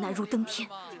简直难如登天。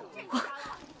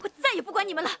我再也不管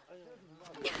你们了。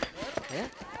哎，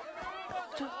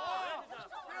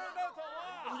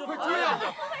快追啊！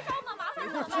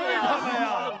快追他们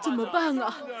呀！怎么办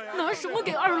啊？拿什么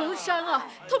给二龙山啊？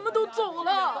他们都走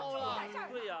了。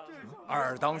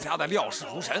二当家的料事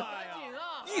如神，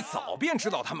一早便知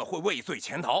道他们会畏罪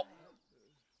潜逃，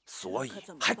所以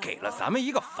还给了咱们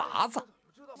一个法子。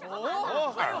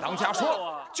二当家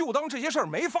说，就当这些事儿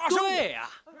没发生。对呀，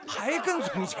还跟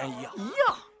从前一样，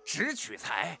只取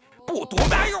财不夺。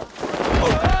哎呦！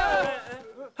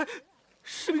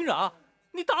士兵长，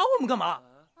你打我们干嘛？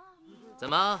怎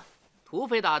么，土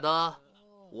匪打的，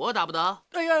我打不得？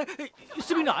哎呀，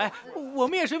士兵长哎，我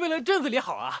们也是为了镇子里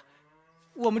好啊。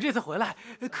我们这次回来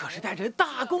可是带着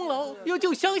大功劳要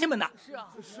救乡亲们的。是啊，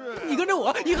是。你跟着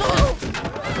我以后。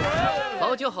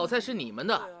好酒好菜是你们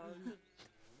的，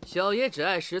小爷只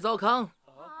爱食糟糠。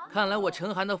看来我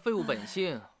陈寒的废物本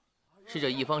性是这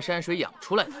一方山水养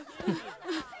出来的。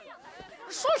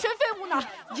说谁废物呢？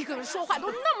一个人说话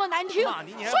都那么难听，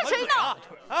说谁呢？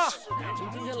啊！就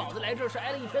今天老子来这儿是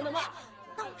挨了一天的骂。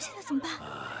那我们现在怎么办？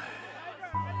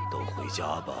都回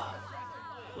家吧，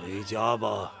回家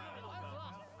吧。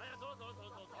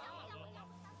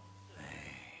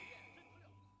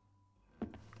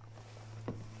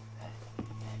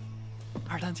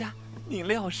二当家，你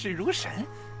料事如神，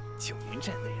九云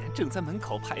镇的人正在门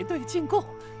口排队进贡，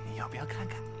你要不要看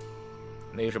看？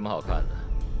没什么好看的，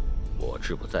我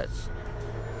志不在此。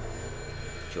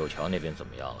九桥那边怎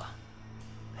么样了？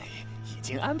已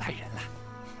经安排人了。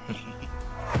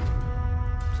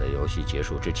在游戏结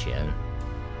束之前，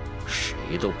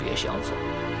谁都别想走。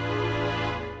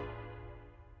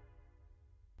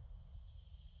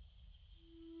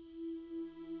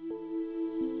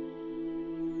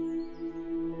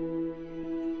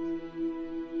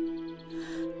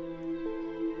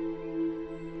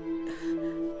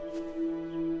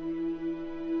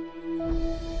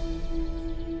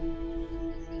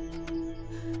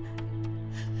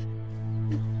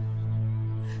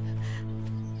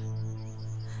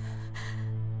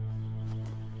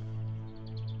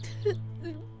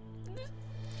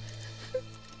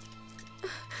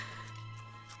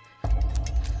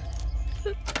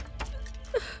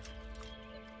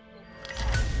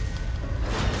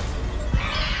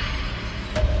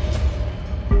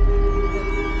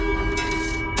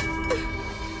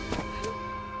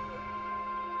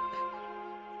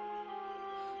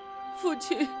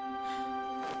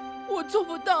做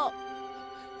不到。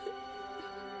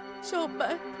小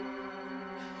白，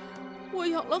我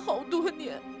养了好多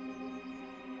年。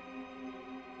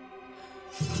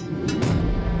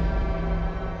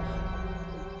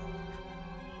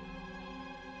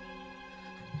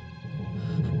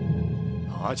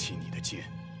拿起你的剑。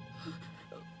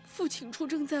父亲出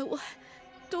征在外，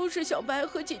都是小白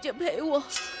和姐姐陪我。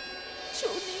求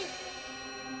你，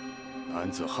男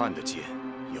子汉的剑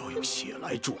要用血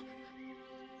来铸。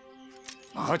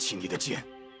拿起你的剑，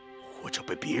或者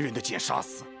被别人的剑杀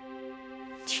死。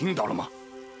听到了吗？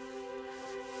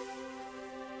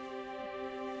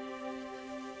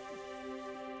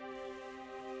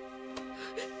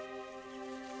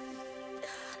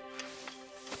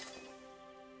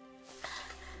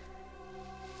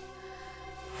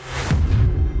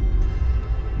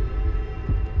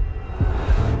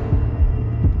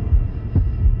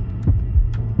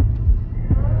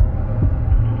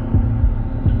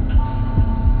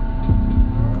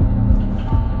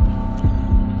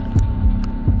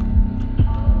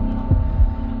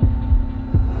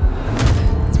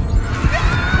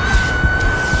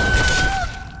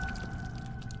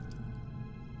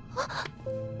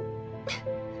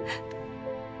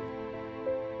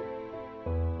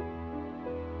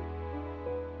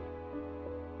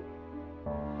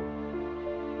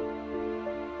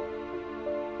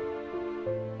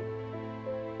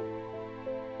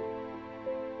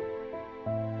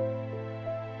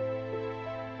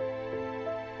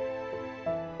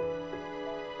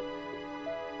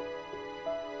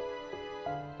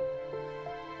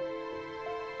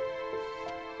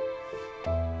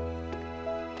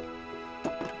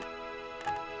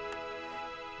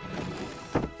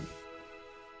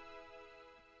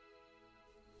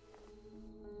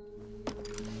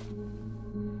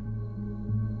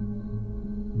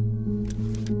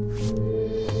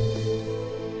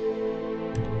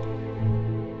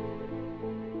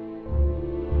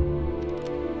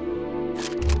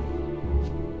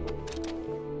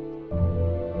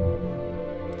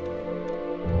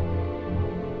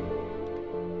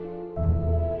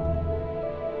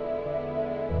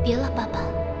别了，爸爸，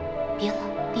别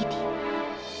了，弟弟。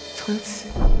从此，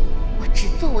我只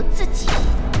做我自己。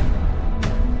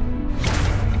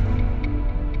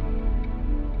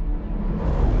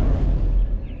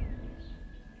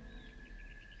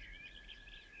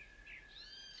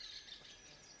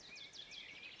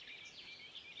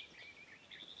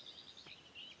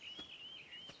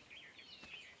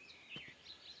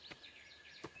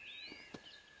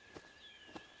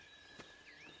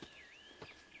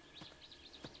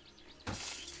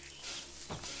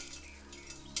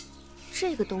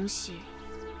这个东西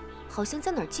好像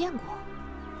在哪儿见过。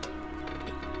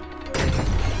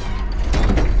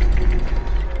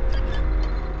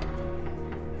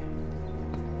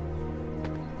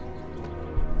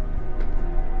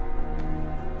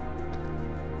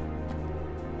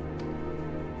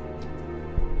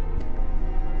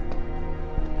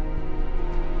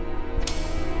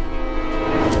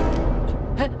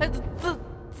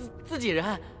自己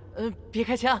人，别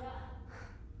开枪。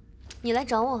你来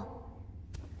找我。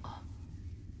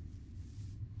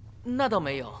那倒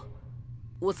没有，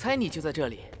我猜你就在这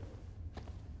里。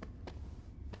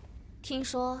听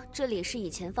说这里是以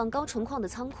前放高纯矿的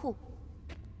仓库。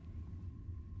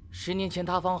10年前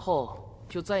塌方后，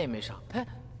就再也没上。哎，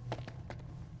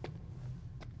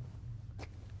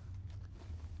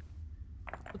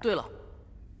对了，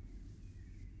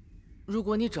如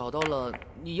果你找到了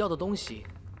你要的东西，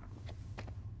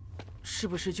是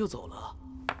不是就走了？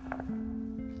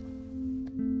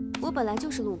我本来就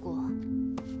是路过。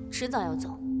迟早要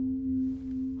走。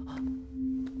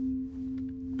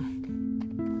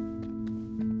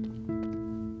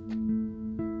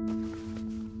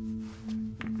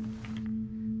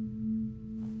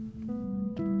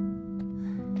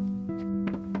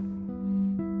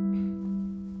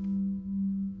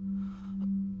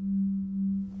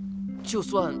就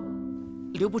算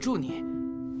留不住你，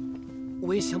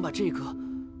我也想把这个。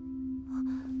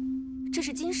这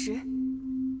是金石。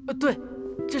对，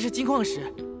这是金矿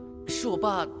石。是我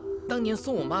爸当年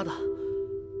送我妈的。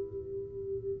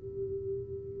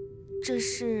这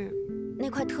是那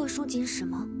块特殊金石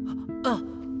吗？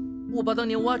我爸当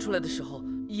年挖出来的时候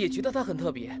也觉得它很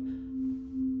特别。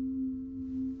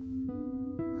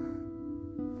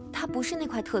它不是那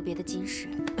块特别的金石。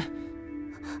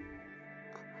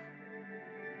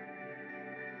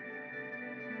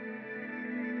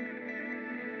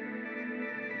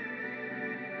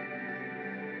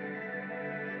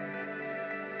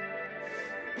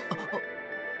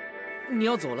你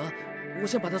要走了，我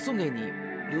想把它送给你，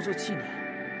留作纪念。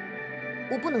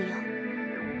我不能要。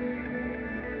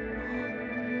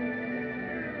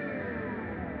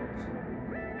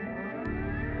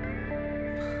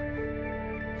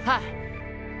嗨，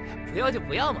不要就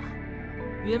不要嘛。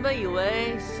原本以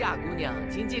为夏姑娘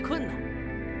经济困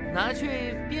难，拿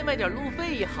去变卖点路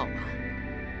费也好嘛。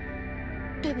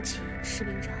对不起，士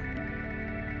兵长。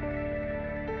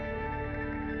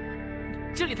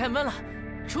这里太闷了，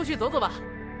出去走走吧。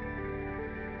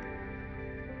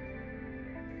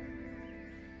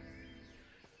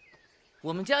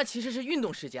我们家其实是运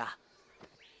动世家，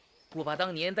我爸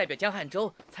当年代表江汉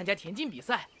州参加田径比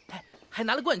赛，还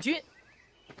拿了冠军。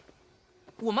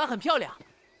我妈很漂亮，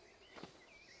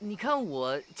你看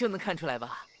我就能看出来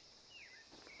吧。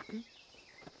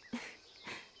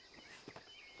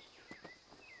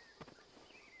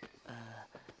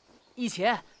以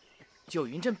前九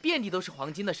云镇遍地都是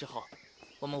黄金的时候，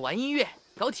我们玩音乐、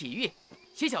搞体育、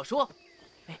写小说。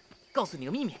告诉你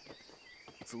个秘密，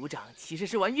组长其实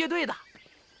是玩乐队的，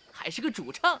还是个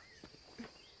主唱。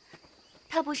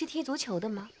他不是踢足球的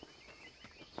吗？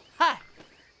嗨，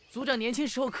组长年轻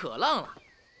时候可浪了，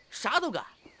啥都干。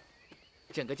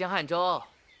整个江汉州，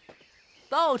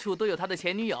到处都有他的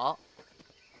前女友。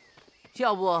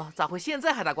要不咋会现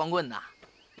在还打光棍呢？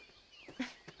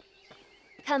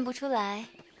看不出来，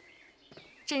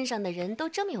镇上的人都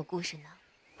这么有故事呢。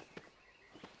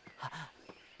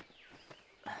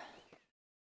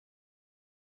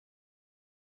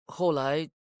后来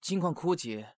金矿枯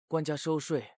竭，官家收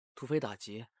税，土匪打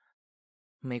劫，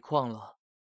没矿了，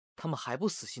他们还不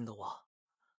死心的挖。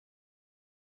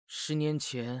10年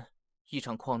前一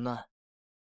场矿难，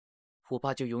我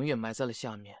爸就永远埋在了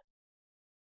下面，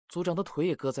组长的腿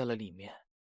也搁在了里面，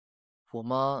我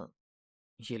妈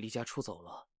也离家出走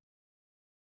了。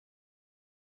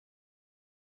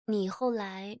你后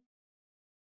来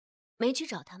没去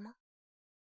找他吗？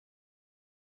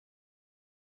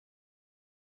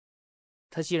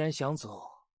他既然想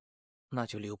走，那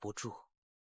就留不住。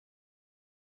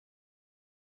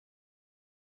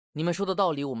你们说的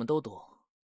道理我们都懂，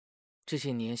这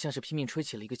些年像是拼命吹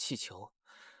起了一个气球，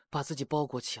把自己包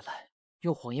裹起来，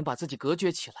用谎言把自己隔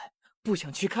绝起来，不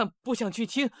想去看，不想去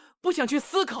听，不想去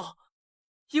思考，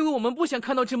因为我们不想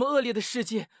看到这么恶劣的世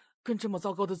界，跟这么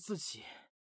糟糕的自己。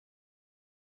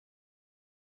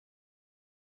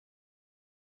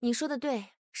你说的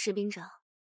对，士兵长，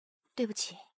对不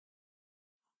起，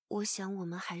我想我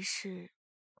们还是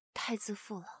太自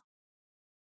负了。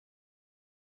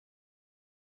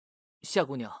夏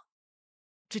姑娘，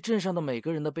这镇上的每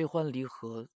个人的悲欢离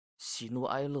合、喜怒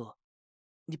哀乐，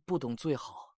你不懂最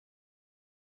好。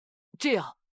这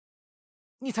样，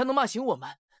你才能骂醒我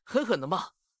们，狠狠的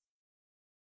骂。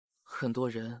很多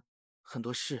人，很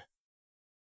多事，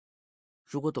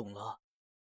如果懂了，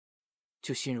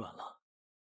就心软了。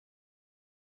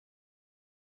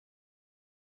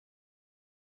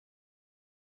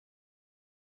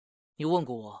你问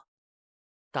过我，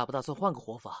打不打算换个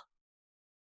活法？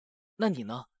那你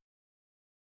呢？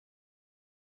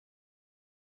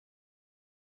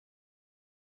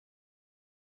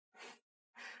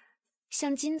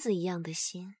像金子一样的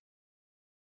心，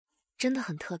真的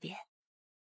很特别。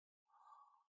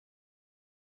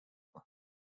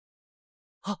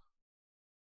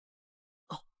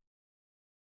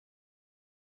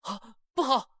不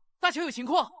好，大桥有情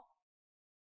况。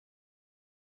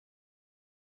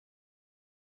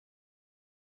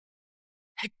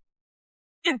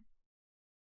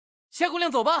夏姑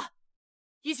娘，走吧，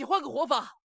一起换个活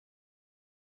法。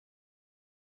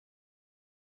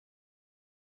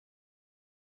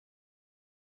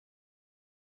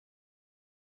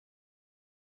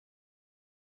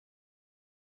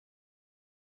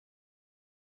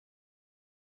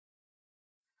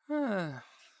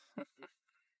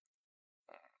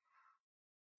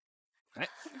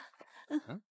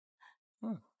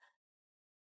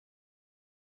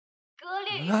格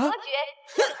律与隔绝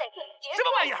就在这里结束。什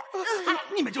么玩意儿？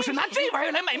你们就是拿这玩意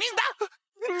儿来买命的？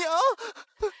娘，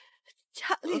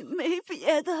家里没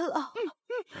别的了。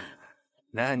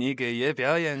那你给爷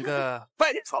表演个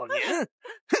半草年，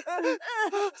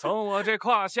从我这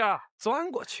胯下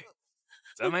钻过去，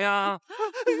怎么样？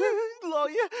老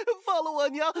爷，放了我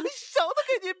娘，少的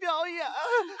给你表演。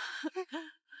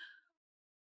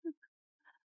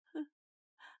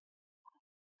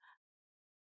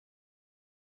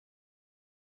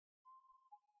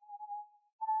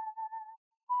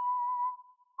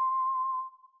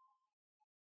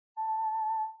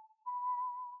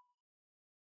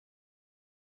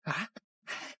啊，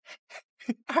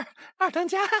二当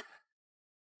家，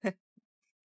哼，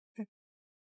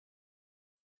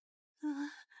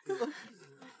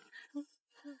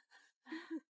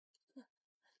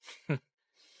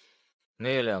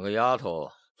那两个丫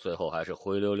头最后还是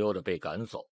灰溜溜的被赶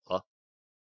走了。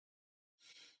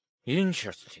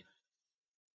Interesting。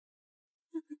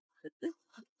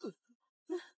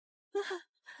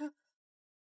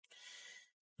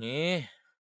你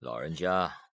老人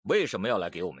家为什么要来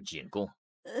给我们进贡？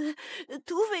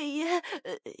土匪爷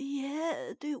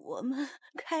爷对我们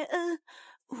开恩，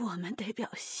我们得表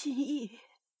心意。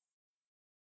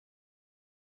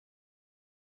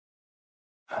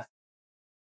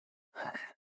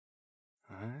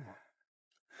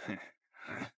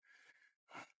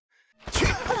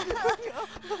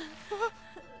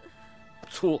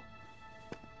错，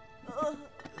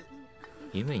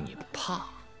因为你怕，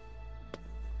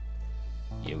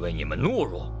因为你们懦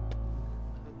弱。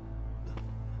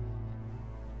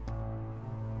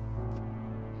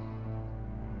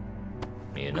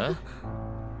你呢，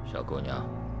小姑娘，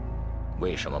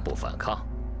为什么不反抗？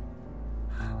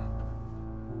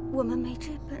我们没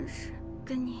这本事，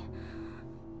跟你。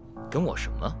跟我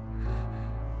什么？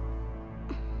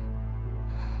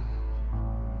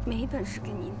没本事跟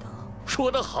你斗。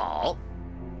说得好。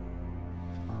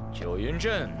九云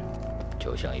镇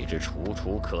就像一只楚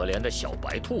楚可怜的小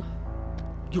白兔，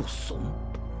又怂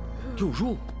又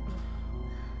弱。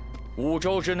5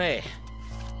周之内，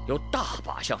有大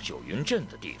把像九云镇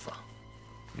的地方，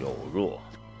又弱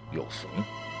又怂。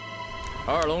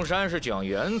二龙山是讲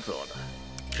原则的，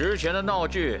之前的闹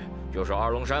剧就是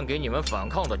二龙山给你们反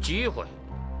抗的机会。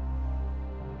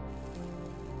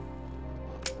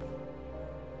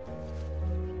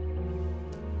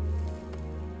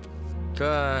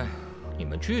但你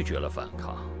们拒绝了反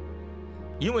抗，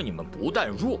因为你们不但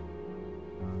弱，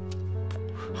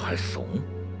还怂，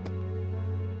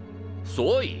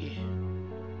所以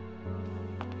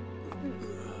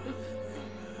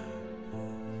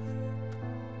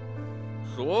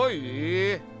所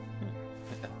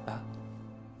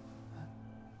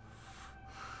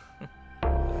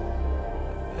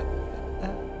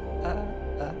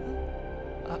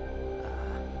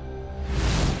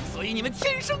以你们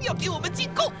天生要给我们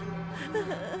进贡。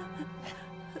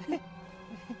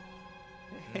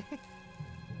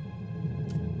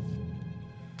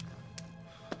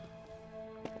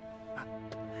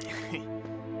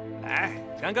来，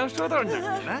刚刚说到哪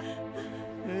儿了？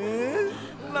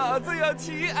老子要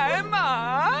骑矮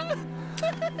马。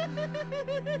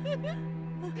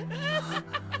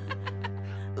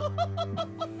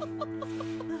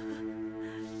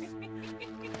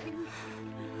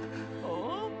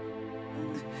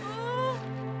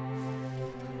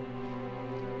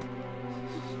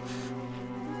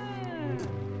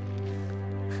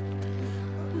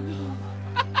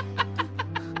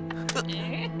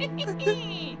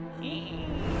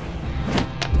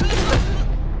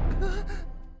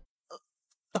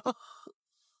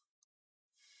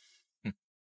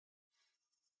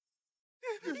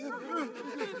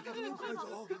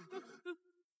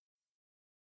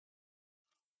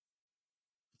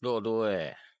骆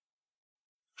队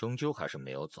终究还是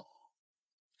没有走。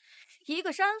一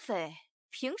个山匪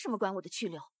凭什么管我的去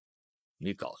留？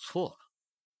你搞错了，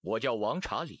我叫王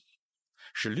查理，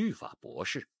是律法博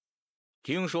士。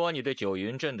听说你对九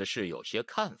云镇的事有些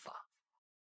看法，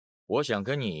我想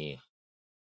跟你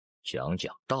讲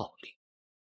讲道理。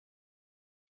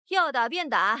要打便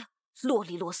打，啰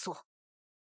里啰嗦。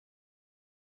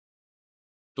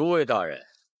都尉大人，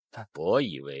我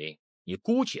以为你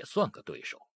姑且算个对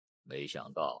手，没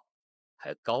想到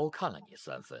还高看了你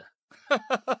3分。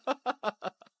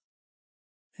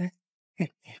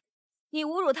你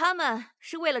侮辱他们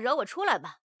是为了惹我出来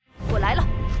吧？我来了，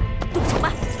动手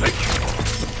吧！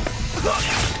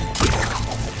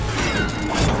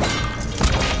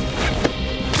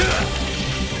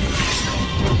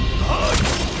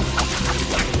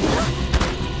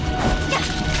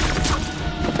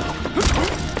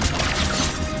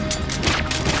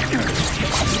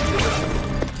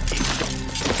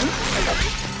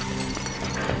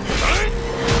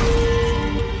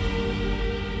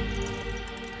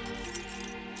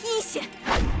阴险！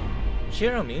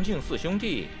先让明镜4兄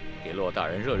弟给骆大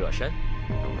人热热身。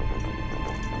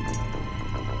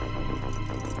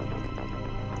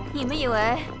你们以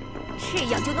为这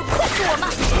样就能控制我吗？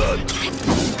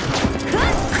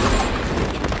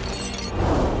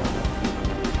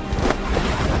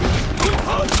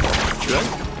拳、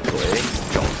腿、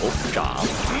肘、掌，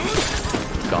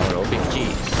刚柔并济，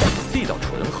力道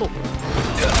醇厚。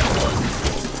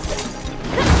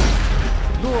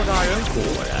骆大人果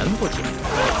然不简单。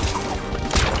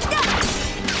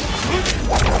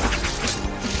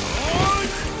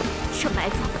这埋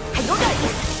伏还有点意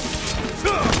思。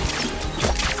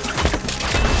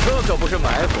这可不是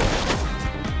埋伏，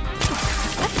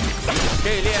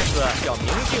这链子叫明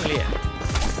镜链，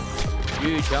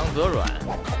遇强则软，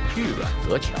遇软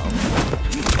则强。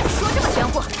说这么玄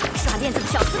乎，耍链子的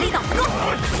小厮力道不弱，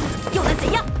又能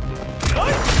怎样？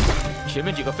前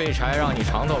面几个废柴让你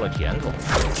尝到了甜头，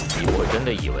你不会真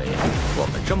的以为我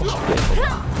们这么好对付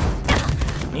吧？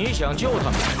你想救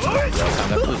他们，要看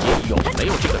看自己有没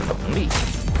有这个能力。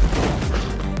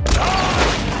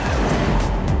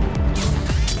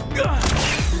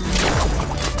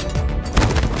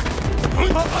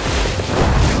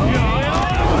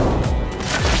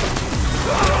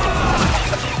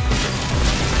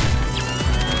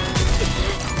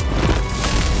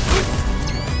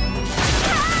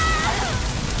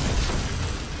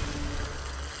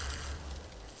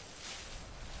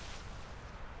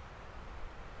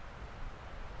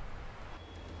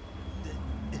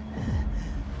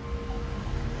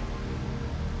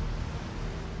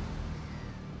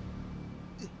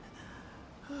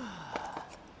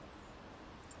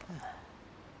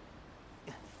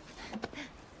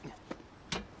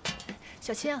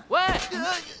小青，喂！哦，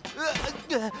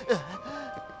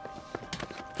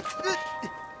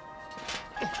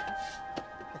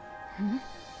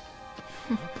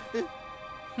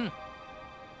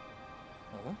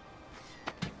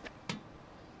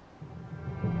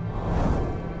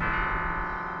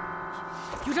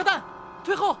有炸弹，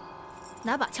退后！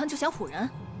拿把枪就想唬人，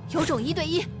有种1对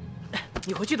1。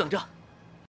你回去等着，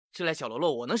这俩小喽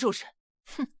啰我能收拾。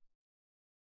哼！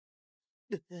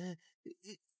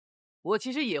我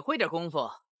其实也会点功夫。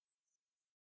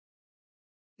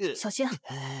小心！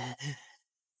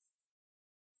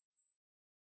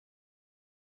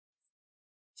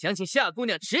想请夏姑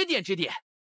娘指点指点。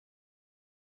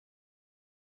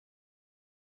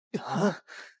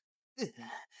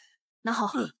拿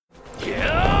好。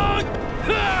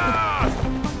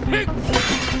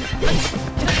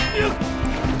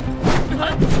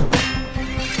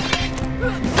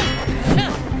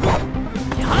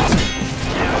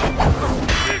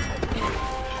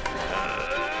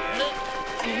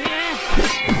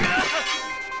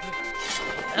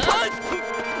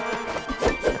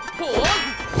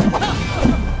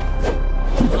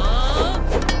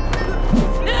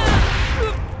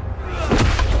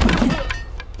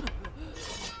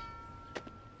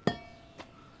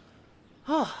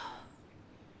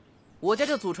我家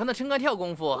这祖传的撑杆跳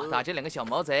功夫，打这两个小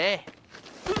毛贼，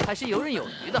还是游刃有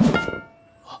余的。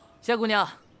夏姑娘，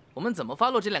我们怎么发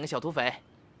落这两个小土匪？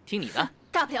听你的。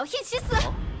大不了一起死。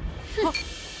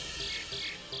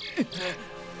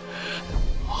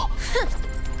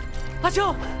阿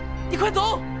秋，你快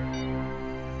走！